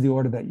 this is the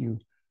order that you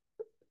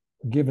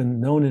given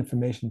known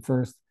information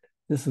first.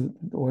 This is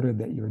the order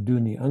that you're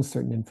doing the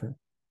uncertain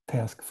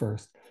task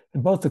first.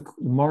 And both the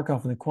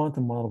Markov and the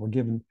quantum model were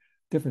given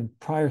different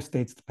prior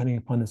states depending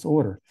upon this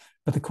order.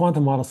 But the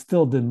quantum model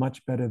still did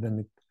much better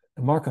than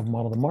the Markov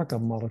model. The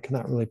Markov model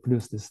cannot really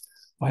produce this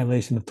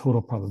violation of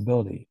total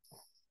probability.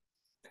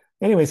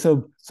 Anyway,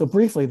 so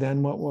briefly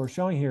then, what we're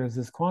showing here is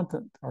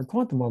our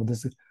quantum model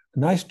does a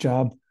nice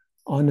job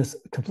on this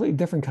completely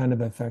different kind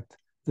of effect,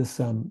 this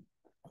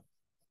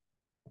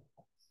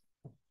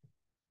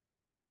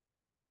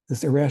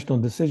irrational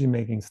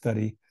decision-making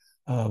study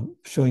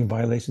showing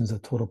violations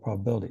of total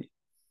probability.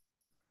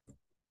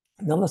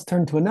 Now let's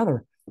turn to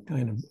another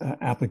kind of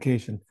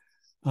application,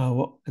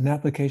 an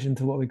application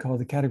to what we call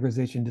the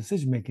categorization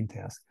decision-making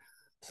task.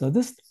 So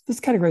this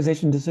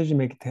categorization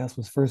decision-making task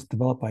was first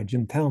developed by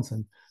Jim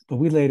Townsend, but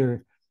we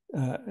later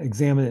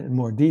examined it in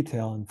more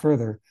detail and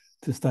further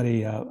to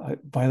study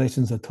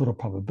violations of total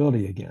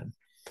probability again.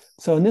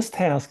 So in this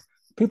task,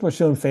 people are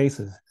shown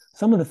faces.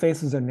 Some of the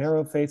faces are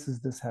narrow faces.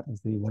 This happens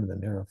to be one of the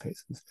narrow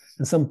faces.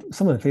 And some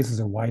of the faces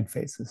are wide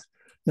faces.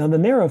 Now the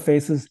narrow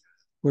faces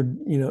were,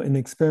 in the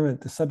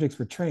experiment, the subjects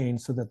were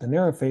trained so that the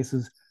narrow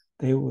faces,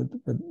 they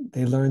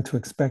learned to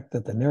expect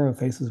that the narrow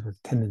faces were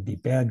tended to be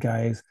bad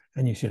guys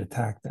and you should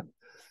attack them.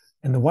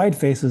 And the wide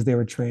faces, they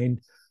were trained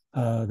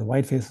so that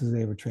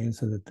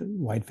the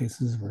wide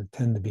faces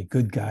tend to be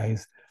good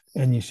guys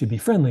and you should be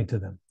friendly to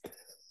them.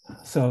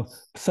 So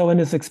in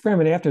this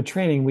experiment, after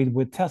training, we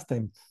would test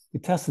them. We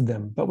tested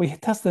them, but we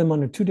tested them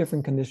under two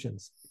different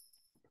conditions.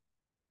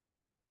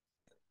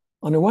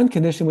 Under one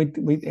condition,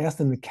 we asked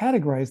them to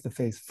categorize the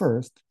face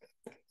first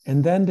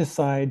and then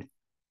decide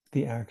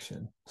the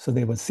action. So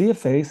they would see a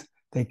face,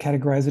 they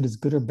categorize it as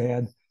good or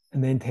bad,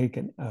 and then take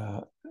an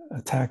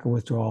attack or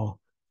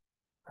withdrawal,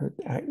 or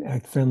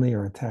act friendly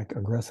or attack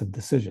aggressive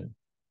decision.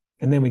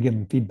 And then we give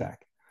them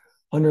feedback.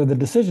 Under the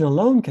decision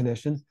alone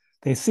condition,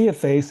 they see a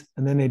face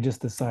and then they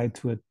just decide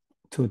to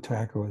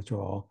attack or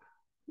withdraw,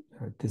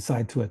 or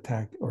decide to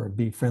attack or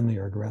be friendly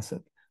or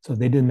aggressive. So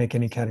they didn't make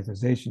any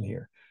categorization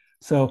here.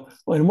 So,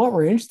 and what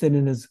we're interested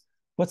in is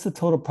what's the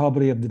total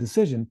probability of the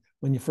decision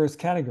when you first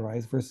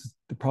categorize versus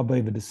the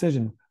probability of a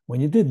decision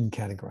when you didn't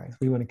categorize.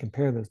 We want to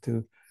compare those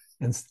two,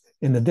 and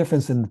the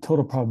difference in the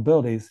total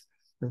probabilities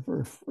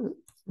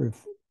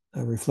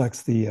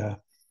reflects an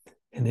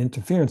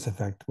interference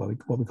effect, what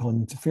we call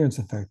an interference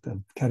effect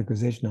of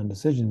categorization on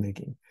decision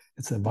making.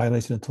 It's a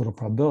violation of total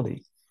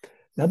probability.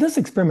 Now, this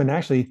experiment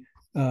actually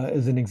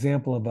is an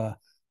example of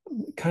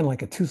kind of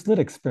like a two-slit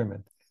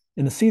experiment.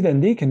 In the C then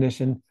D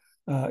condition,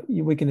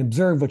 we can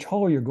observe which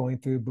hole you're going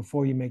through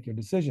before you make your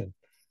decision.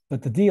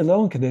 But the D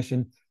alone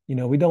condition,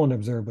 we don't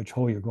observe which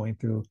hole you're going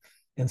through.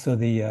 And so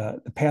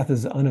the path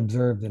is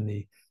unobserved in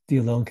the D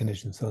alone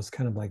condition. So it's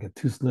kind of like a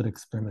two-slit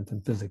experiment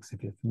in physics,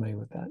 if you're familiar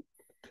with that.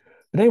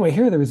 But anyway,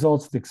 here are the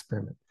results of the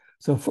experiment.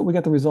 So we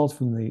got the results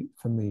from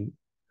the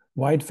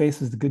wide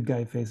faces, the good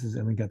guy faces,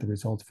 and we got the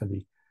results for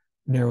the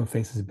narrow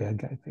faces, bad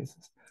guy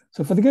faces.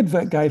 So for the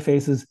good guy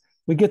faces,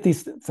 we get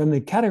these from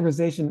the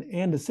categorization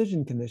and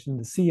decision condition,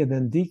 the C and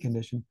then D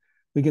condition,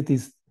 we get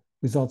these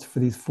results for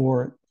these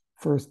four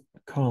first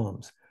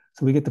columns.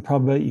 So we get the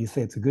probability, you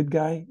say it's a good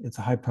guy, it's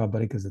a high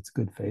probability because it's a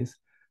good face.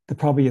 The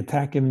probability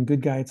attack given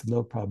good guy, it's a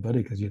low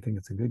probability because you think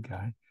it's a good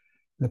guy. And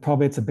the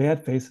probability it's a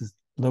bad face is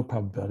low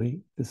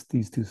probability.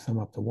 These two sum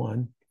up to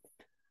 1.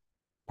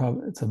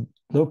 It's a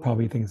low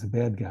probability you think it's a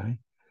bad guy.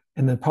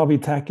 And the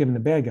probability attack given the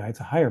bad guy, it's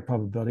a higher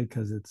probability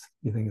because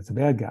you think it's a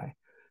bad guy.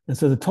 And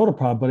so the total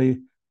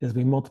probability is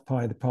we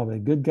multiply the probability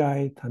of good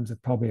guy times the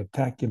probability of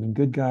attack given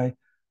good guy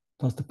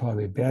plus the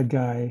probability of bad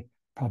guy,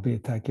 probability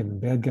of attack given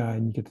bad guy,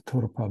 and you get the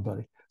total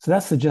probability. So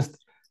that's just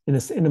in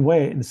a simpler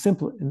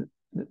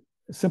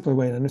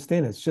way to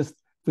understand it. It's just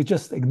if we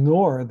just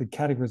ignore the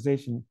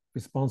categorization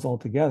response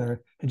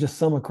altogether and just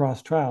sum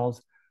across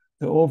trials,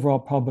 the overall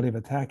probability of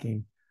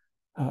attacking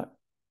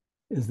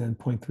is then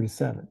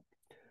 0.37.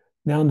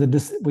 Now,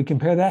 we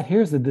compare that.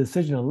 Here's the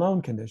decision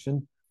alone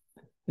condition.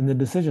 In the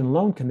decision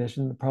alone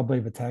condition, the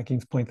probability of attacking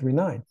is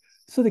 0.39.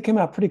 So they came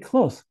out pretty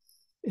close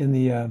in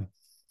the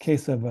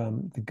case of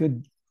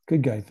the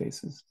good guy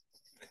faces.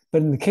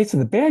 But in the case of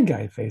the bad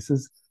guy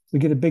faces, we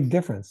get a big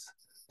difference.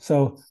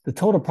 So the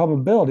total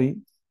probability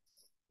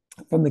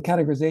from the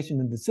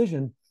categorization and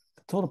decision,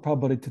 the total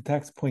probability to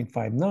attack is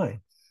 0.59.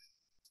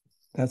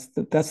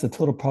 That's the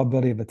total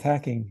probability of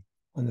attacking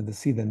under the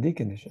C then D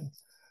condition.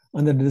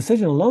 Under the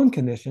decision alone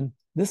condition,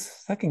 this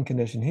second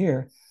condition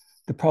here,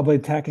 the probability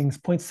of attacking is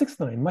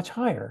 0.69, much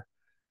higher.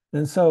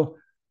 And so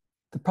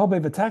the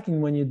probability of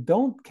attacking when you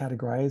don't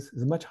categorize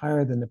is much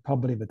higher than the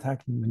probability of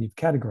attacking when you've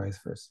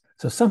categorized first.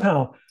 So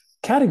somehow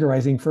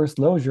categorizing first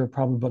lowers your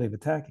probability of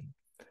attacking.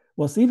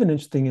 Well, it's even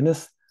interesting in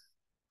this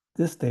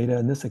data,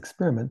 in this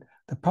experiment,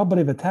 the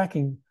probability of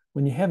attacking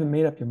when you haven't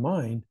made up your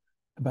mind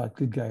about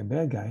good guy or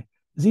bad guy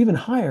is even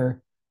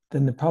higher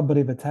than the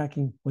probability of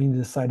attacking when you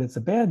decide it's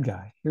a bad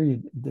guy. Here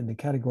you in the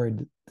category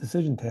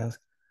decision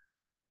task,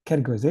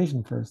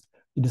 categorization first,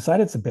 you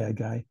decide it's a bad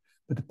guy,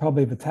 but the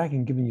probability of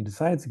attacking given you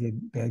decide it's a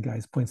bad guy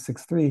is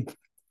 0.63.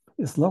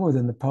 It's lower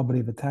than the probability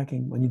of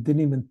attacking when you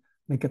didn't even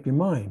make up your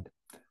mind.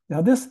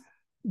 Now this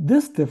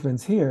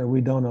difference here,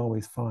 we don't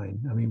always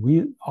find. I mean,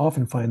 we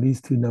often find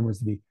these two numbers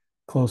to be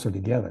closer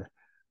together,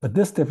 but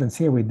this difference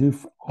here, we do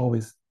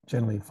always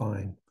generally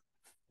find.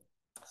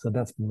 So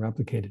that's been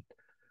replicated.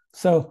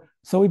 So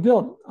we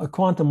built a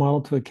quantum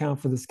model to account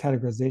for this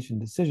categorization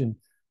decision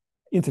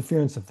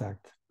interference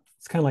effect.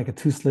 It's kind of like a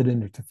two-slit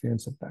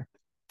interference effect.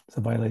 It's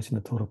a violation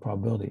of total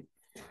probability.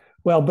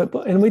 Well,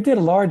 and we did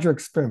a larger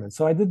experiment.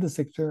 So I did this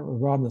experiment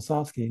with Rob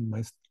Nosofsky and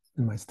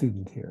my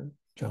student here,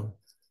 Jung.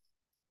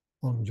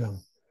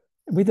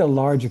 We did a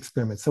large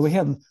experiment. So we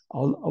had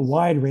a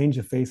wide range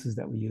of faces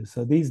that we use.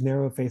 So these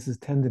narrow faces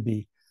tend to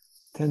be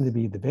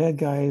the bad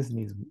guys, and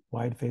these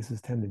wide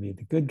faces tend to be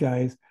the good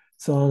guys.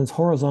 So on this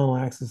horizontal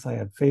axis, I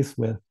have face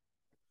width.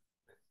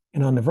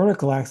 And on the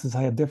vertical axis,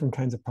 I have different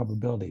kinds of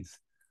probabilities.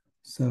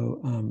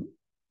 So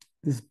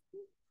this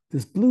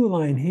blue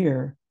line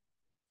here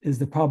is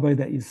the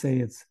probability that you say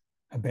it's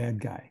a bad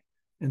guy.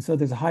 And so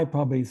there's a high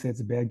probability you say it's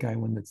a bad guy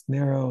when it's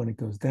narrow and it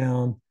goes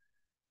down.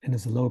 And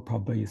there's a low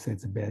probability you say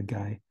it's a bad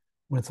guy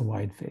when it's a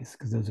wide face,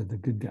 because those are the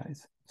good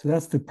guys. So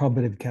that's the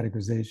probability of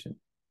categorization.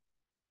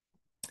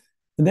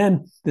 And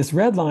then this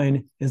red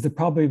line is the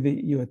probability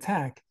that you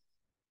attack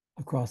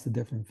across the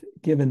different,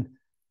 given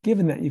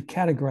that you've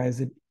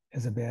categorized it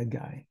as a bad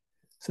guy.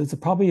 So it's a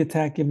probability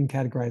attack given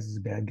categorized as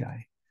a bad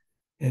guy.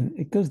 And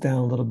it goes down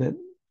a little bit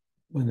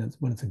when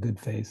it's a good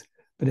face,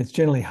 but it's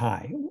generally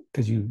high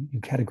because you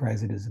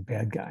categorize it as a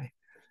bad guy.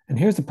 And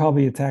here's the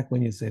probability attack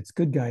when you say it's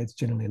good guy, it's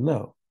generally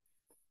low.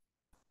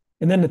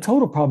 And then the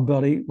total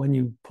probability, when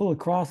you pull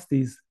across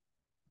these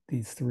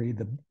three,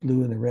 the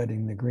blue and the red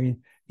and the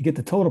green, you get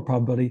the total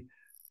probability.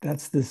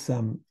 That's this,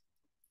 the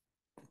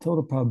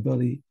total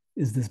probability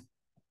is this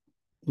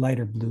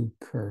lighter blue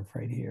curve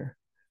right here.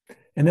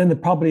 And then the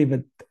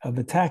probability of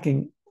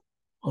attacking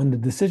on the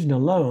decision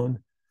alone,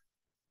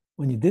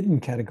 when you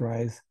didn't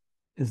categorize,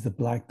 is the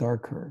black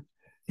dark curve.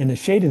 And the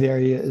shaded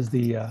area is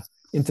the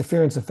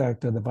interference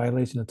effect or the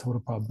violation of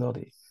total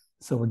probability.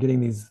 So we're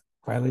getting these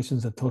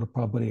violations of total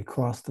probability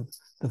across the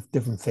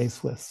different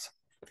face widths.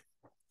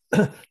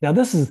 Now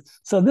this is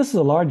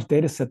a large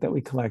data set that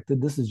we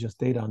collected. This is just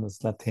data on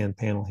this left-hand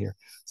panel here.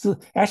 So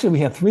actually we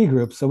have three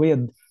groups. So we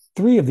had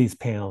 3 of these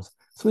panels.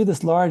 So we had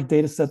this large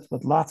data set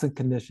with lots of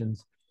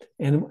conditions.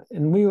 And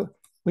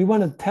we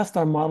want to test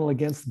our model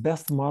against the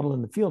best model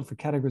in the field for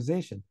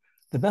categorization.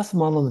 The best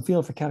model in the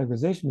field for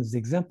categorization is the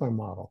exemplar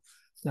model.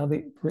 Now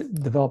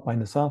developed by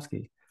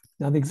Nosofsky.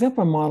 Now, the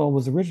exemplar model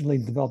was originally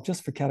developed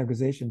just for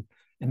categorization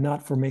and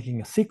not for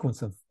making a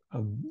sequence of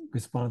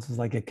responses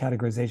like a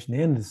categorization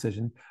and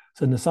decision.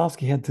 So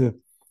Nosovsky had to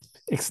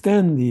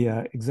extend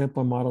the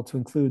exemplar model to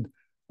include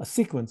a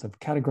sequence of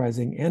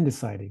categorizing and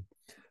deciding.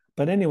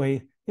 But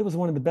anyway, it was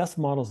one of the best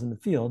models in the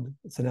field.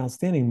 It's an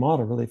outstanding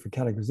model really for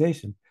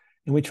categorization.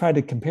 And we tried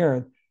to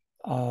compare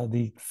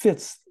the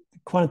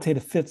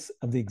quantitative fits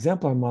of the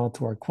exemplar model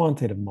to our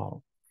quantitative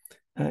model.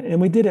 And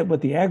we did it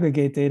with the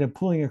aggregate data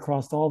pulling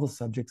across all the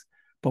subjects,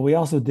 but we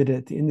also did it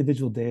at the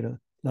individual data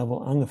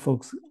level. I'm the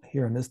folks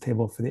here on this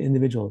table for the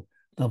individual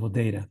level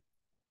data.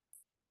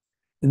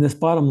 In this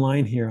bottom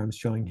line here, I'm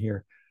showing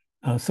here.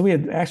 So we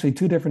had actually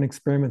 2 different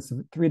experiments,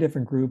 3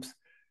 different groups.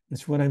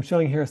 It's what I'm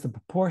showing here is the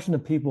proportion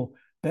of people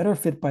better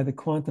fit by the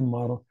quantum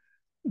model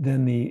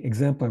than the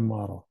exemplar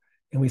model.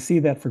 And we see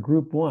that for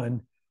group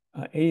 1,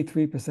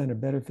 83% are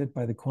better fit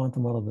by the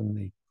quantum model than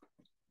the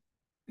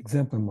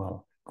exemplar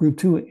model. Group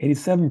 2,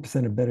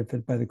 87% are better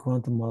fit by the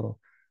quantum model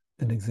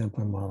than the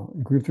exemplar model.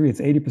 In group 3,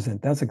 it's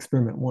 80%. That's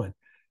experiment 1.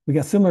 We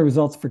got similar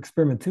results for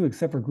experiment 2,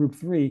 except for group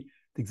 3,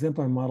 the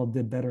exemplar model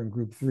did better in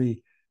group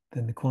 3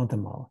 than the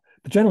quantum model.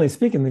 But generally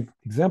speaking,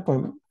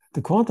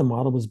 the quantum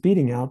model was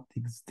beating out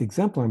the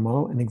exemplar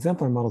model, and the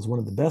exemplar model is one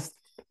of the best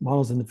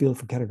models in the field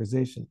for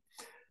categorization.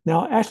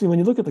 Now, actually, when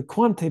you look at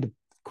the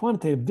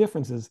quantitative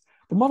differences,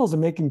 the models are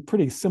making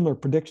pretty similar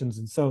predictions.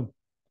 And so,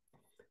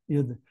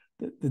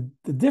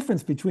 the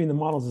difference between the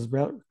models is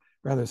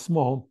rather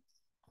small,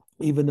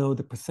 even though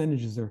the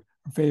percentages are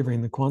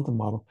favoring the quantum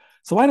model.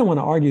 So I don't want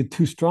to argue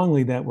too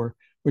strongly that we're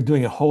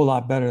doing a whole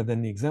lot better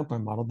than the exemplar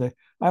model.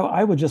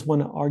 I would just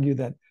want to argue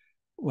that,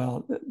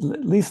 well,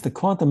 at least the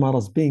quantum model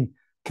is being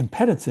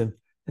competitive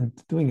and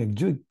doing a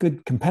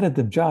good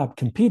competitive job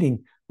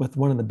competing with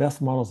one of the best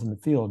models in the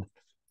field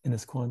in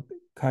this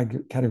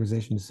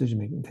categorization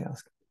decision-making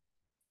task.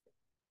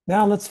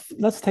 Now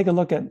let's take a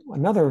look at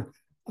another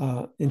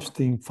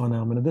interesting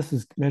phenomena. This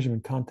is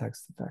measurement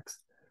context effects.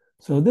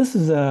 So this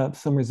is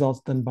some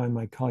results done by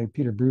my colleague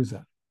Peter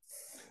Busemeyer.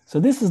 So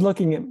this is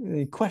looking at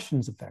the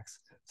questions effects.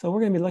 So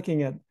we're going to be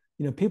looking at,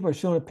 people are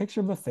shown a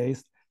picture of a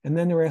face, and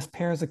then they're asked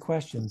pairs of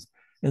questions.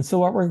 And so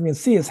what we're going to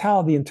see is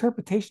how the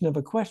interpretation of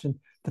a question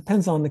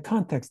depends on the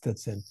context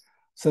that's in.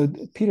 So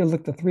Peter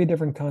looked at 3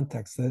 different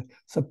contexts.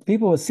 So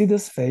people would see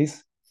this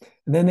face,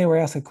 and then they were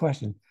asked a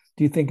question.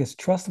 Do you think it's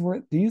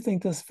trustworthy? Do you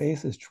think this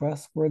face is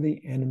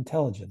trustworthy and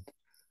intelligent?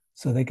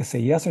 So they could say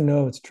yes or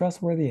no, it's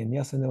trustworthy, and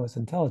yes or no, it's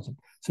intelligent.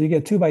 So you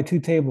get a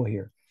 2x2 table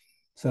here.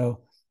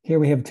 So here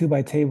we have a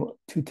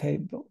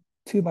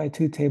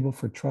 2x2 table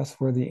for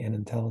trustworthy and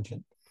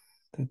intelligent.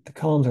 The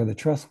columns are the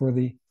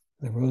trustworthy,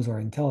 the rows are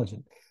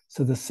intelligent.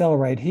 So the cell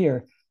right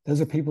here,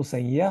 those are people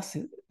saying yes,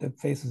 the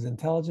face is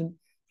intelligent,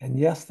 and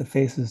yes, the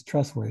face is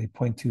trustworthy,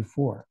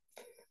 0.24.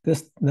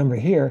 This number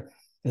here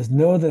is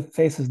no, the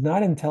face is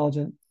not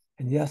intelligent,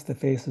 and yes, the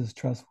face is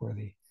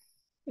trustworthy.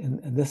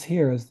 And this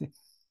here is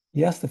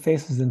yes, the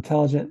face is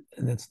intelligent,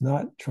 and it's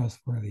not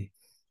trustworthy.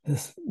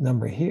 This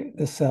number here,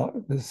 this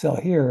cell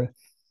here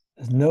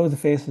is no, the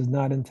face is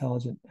not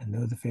intelligent, and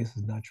no, the face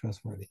is not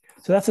trustworthy.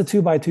 So that's a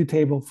 2x2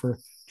 table for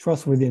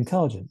trustworthy,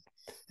 intelligent.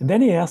 And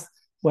then he asked,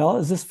 well,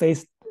 is this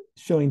face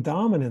showing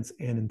dominance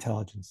and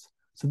intelligence?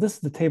 So this is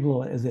the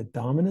table, is it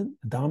dominant,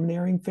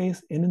 domineering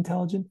face and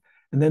intelligent?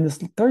 And then this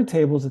third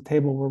table is a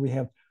table where we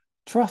have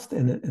trust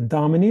and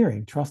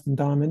domineering, trust and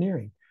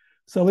domineering.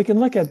 So we can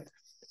look at,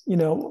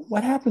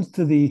 what happens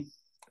to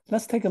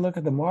let's take a look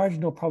at the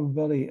marginal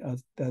probability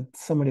that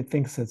somebody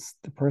thinks that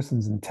the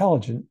person's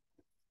intelligent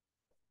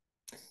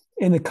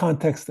in the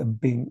context of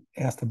being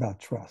asked about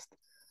trust.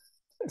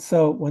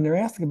 So when they're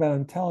asked about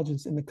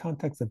intelligence in the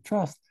context of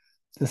trust,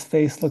 this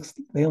face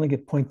they only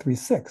get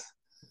 0.36.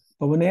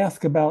 But when they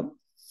ask about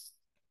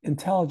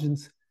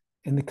intelligence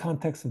in the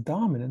context of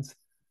dominance,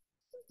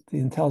 the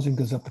intelligence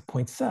goes up to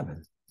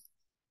 0.7.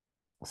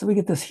 So we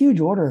get this huge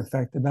order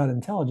effect about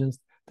intelligence,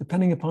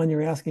 depending upon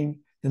you're asking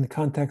in the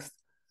context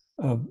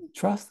of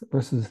trust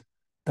versus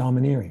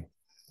domineering.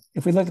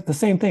 If we look at the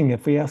same thing,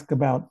 if we ask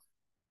about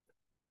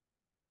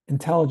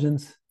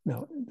intelligence,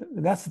 no,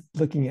 that's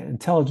looking at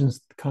intelligence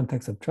in the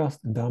context of trust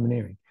and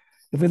domineering.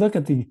 If we look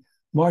at the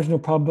marginal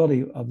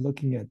probability of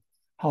looking at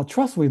how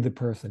trustworthy the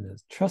person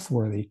is,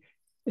 trustworthy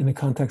in the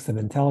context of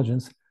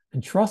intelligence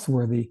and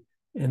trustworthy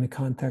in the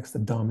context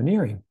of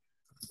domineering.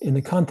 In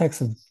the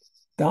context of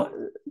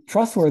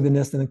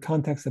trustworthiness in the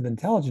context of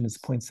intelligence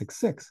is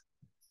 0.66,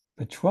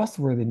 but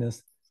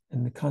trustworthiness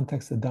in the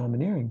context of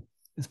domineering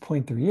is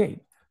 0.38.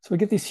 So we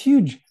get these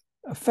huge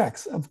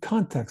effects of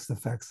context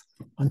effects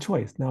on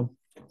choice. Now,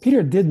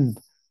 Peter didn't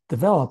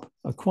develop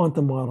a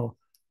quantum model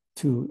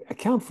to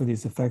account for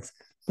these effects,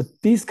 but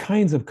these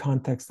kinds of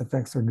context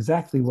effects are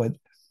exactly what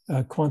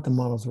quantum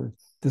models are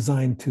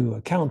designed to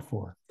account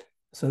for.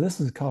 So this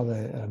is called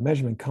a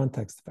measurement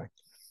context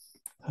effect.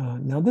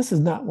 Now, this is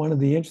not one of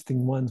the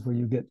interesting ones where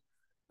you get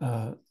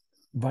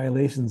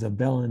violations of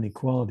Bell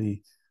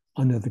inequality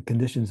under the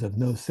conditions of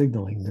no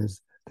signaling.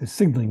 There's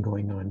signaling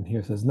going on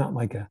here, so it's not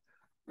like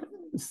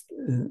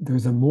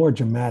there's a more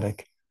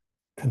dramatic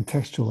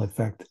contextual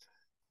effect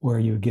where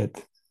you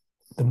get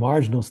the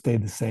marginals stay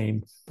the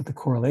same, but the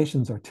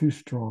correlations are too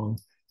strong,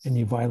 and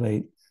you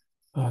violate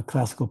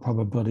classical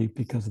probability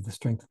because of the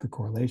strength of the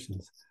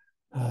correlations.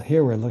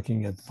 Here we're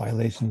looking at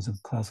violations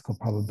of classical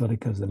probability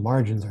because the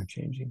margins are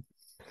changing.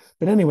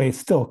 But anyway,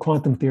 still,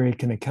 quantum theory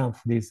can account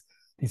for these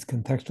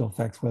contextual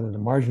effects, whether the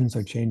margins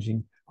are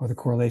changing or the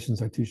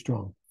correlations are too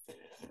strong.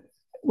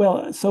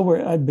 Well,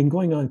 so I've been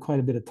going on quite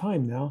a bit of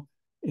time now,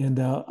 and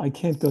I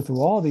can't go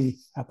through all the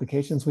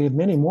applications. We have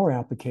many more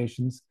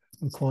applications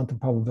of quantum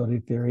probability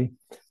theory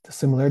to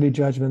similarity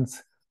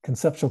judgments,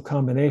 conceptual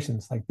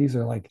combinations. Like these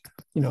are like,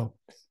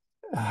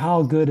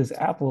 how good is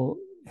Apple?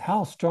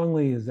 How strong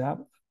is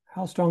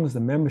the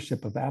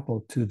membership of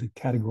Apple to the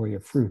category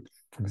of fruit?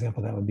 For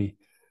example, that would be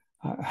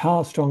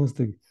how strong is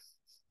the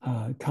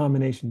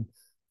combination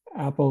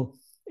Apple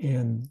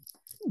and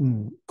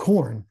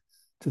corn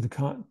to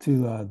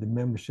the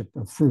membership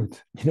of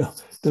fruit?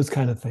 Those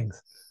kind of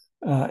things.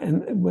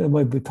 And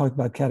we talked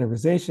about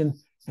categorization,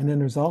 and then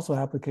there's also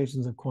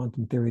applications of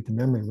quantum theory to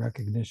memory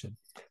recognition.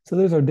 So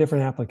those are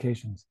different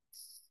applications.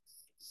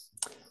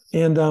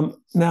 And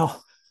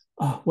now,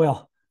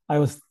 well, I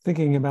was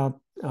thinking about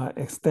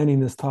extending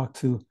this talk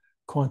to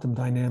quantum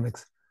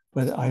dynamics,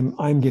 but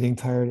I'm getting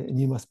tired, and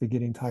you must be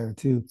getting tired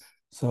too.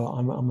 So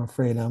I'm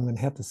afraid I'm going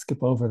to have to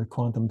skip over the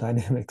quantum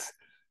dynamics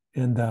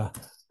and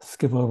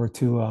skip over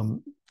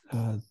to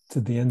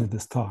the end of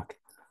this talk.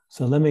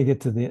 So let me get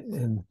to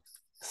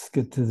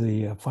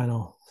the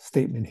final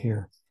statement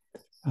here.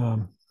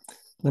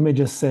 Let me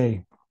just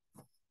say,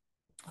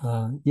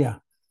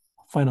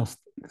 final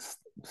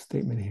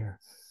statement here.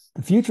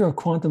 The future of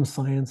quantum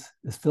science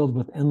is filled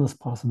with endless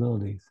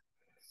possibilities,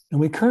 and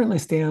we currently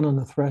stand on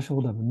the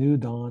threshold of a new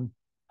dawn,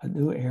 a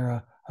new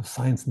era of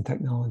science and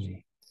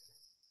technology.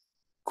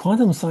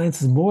 Quantum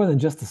science is more than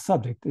just a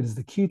subject. It is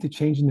the key to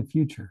changing the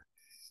future,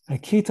 a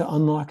key to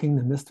unlocking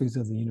the mysteries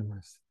of the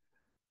universe.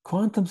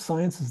 Quantum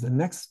science is the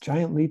next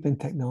giant leap in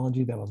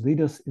technology that will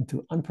lead us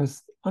into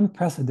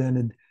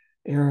unprecedented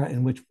era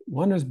in which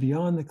wonders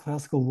beyond the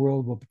classical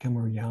world will become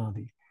a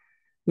reality.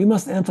 We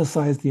must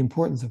emphasize the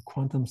importance of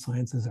quantum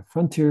science as a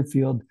frontier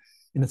field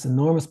and its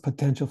enormous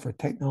potential for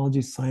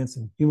technology, science,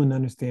 and human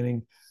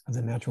understanding of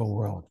the natural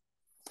world.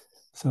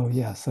 So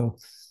yeah, so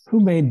who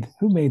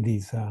made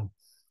these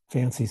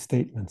fancy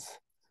statements?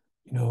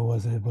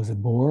 Was it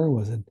Bohr?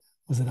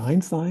 Was it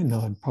Einstein?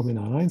 No, probably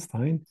not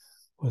Einstein.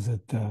 Was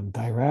it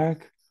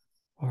Dirac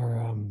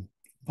or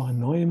von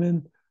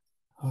Neumann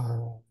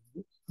or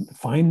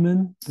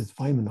Feynman? Because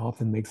Feynman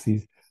often makes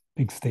these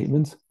big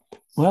statements.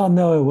 Well,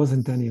 no, it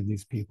wasn't any of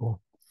these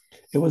people.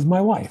 It was my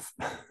wife.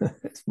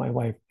 It's my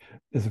wife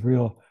is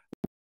real.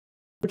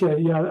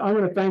 Okay, yeah, I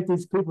want to thank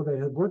these people that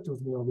have worked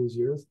with me all these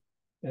years.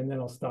 And then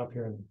I'll stop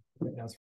here and ask.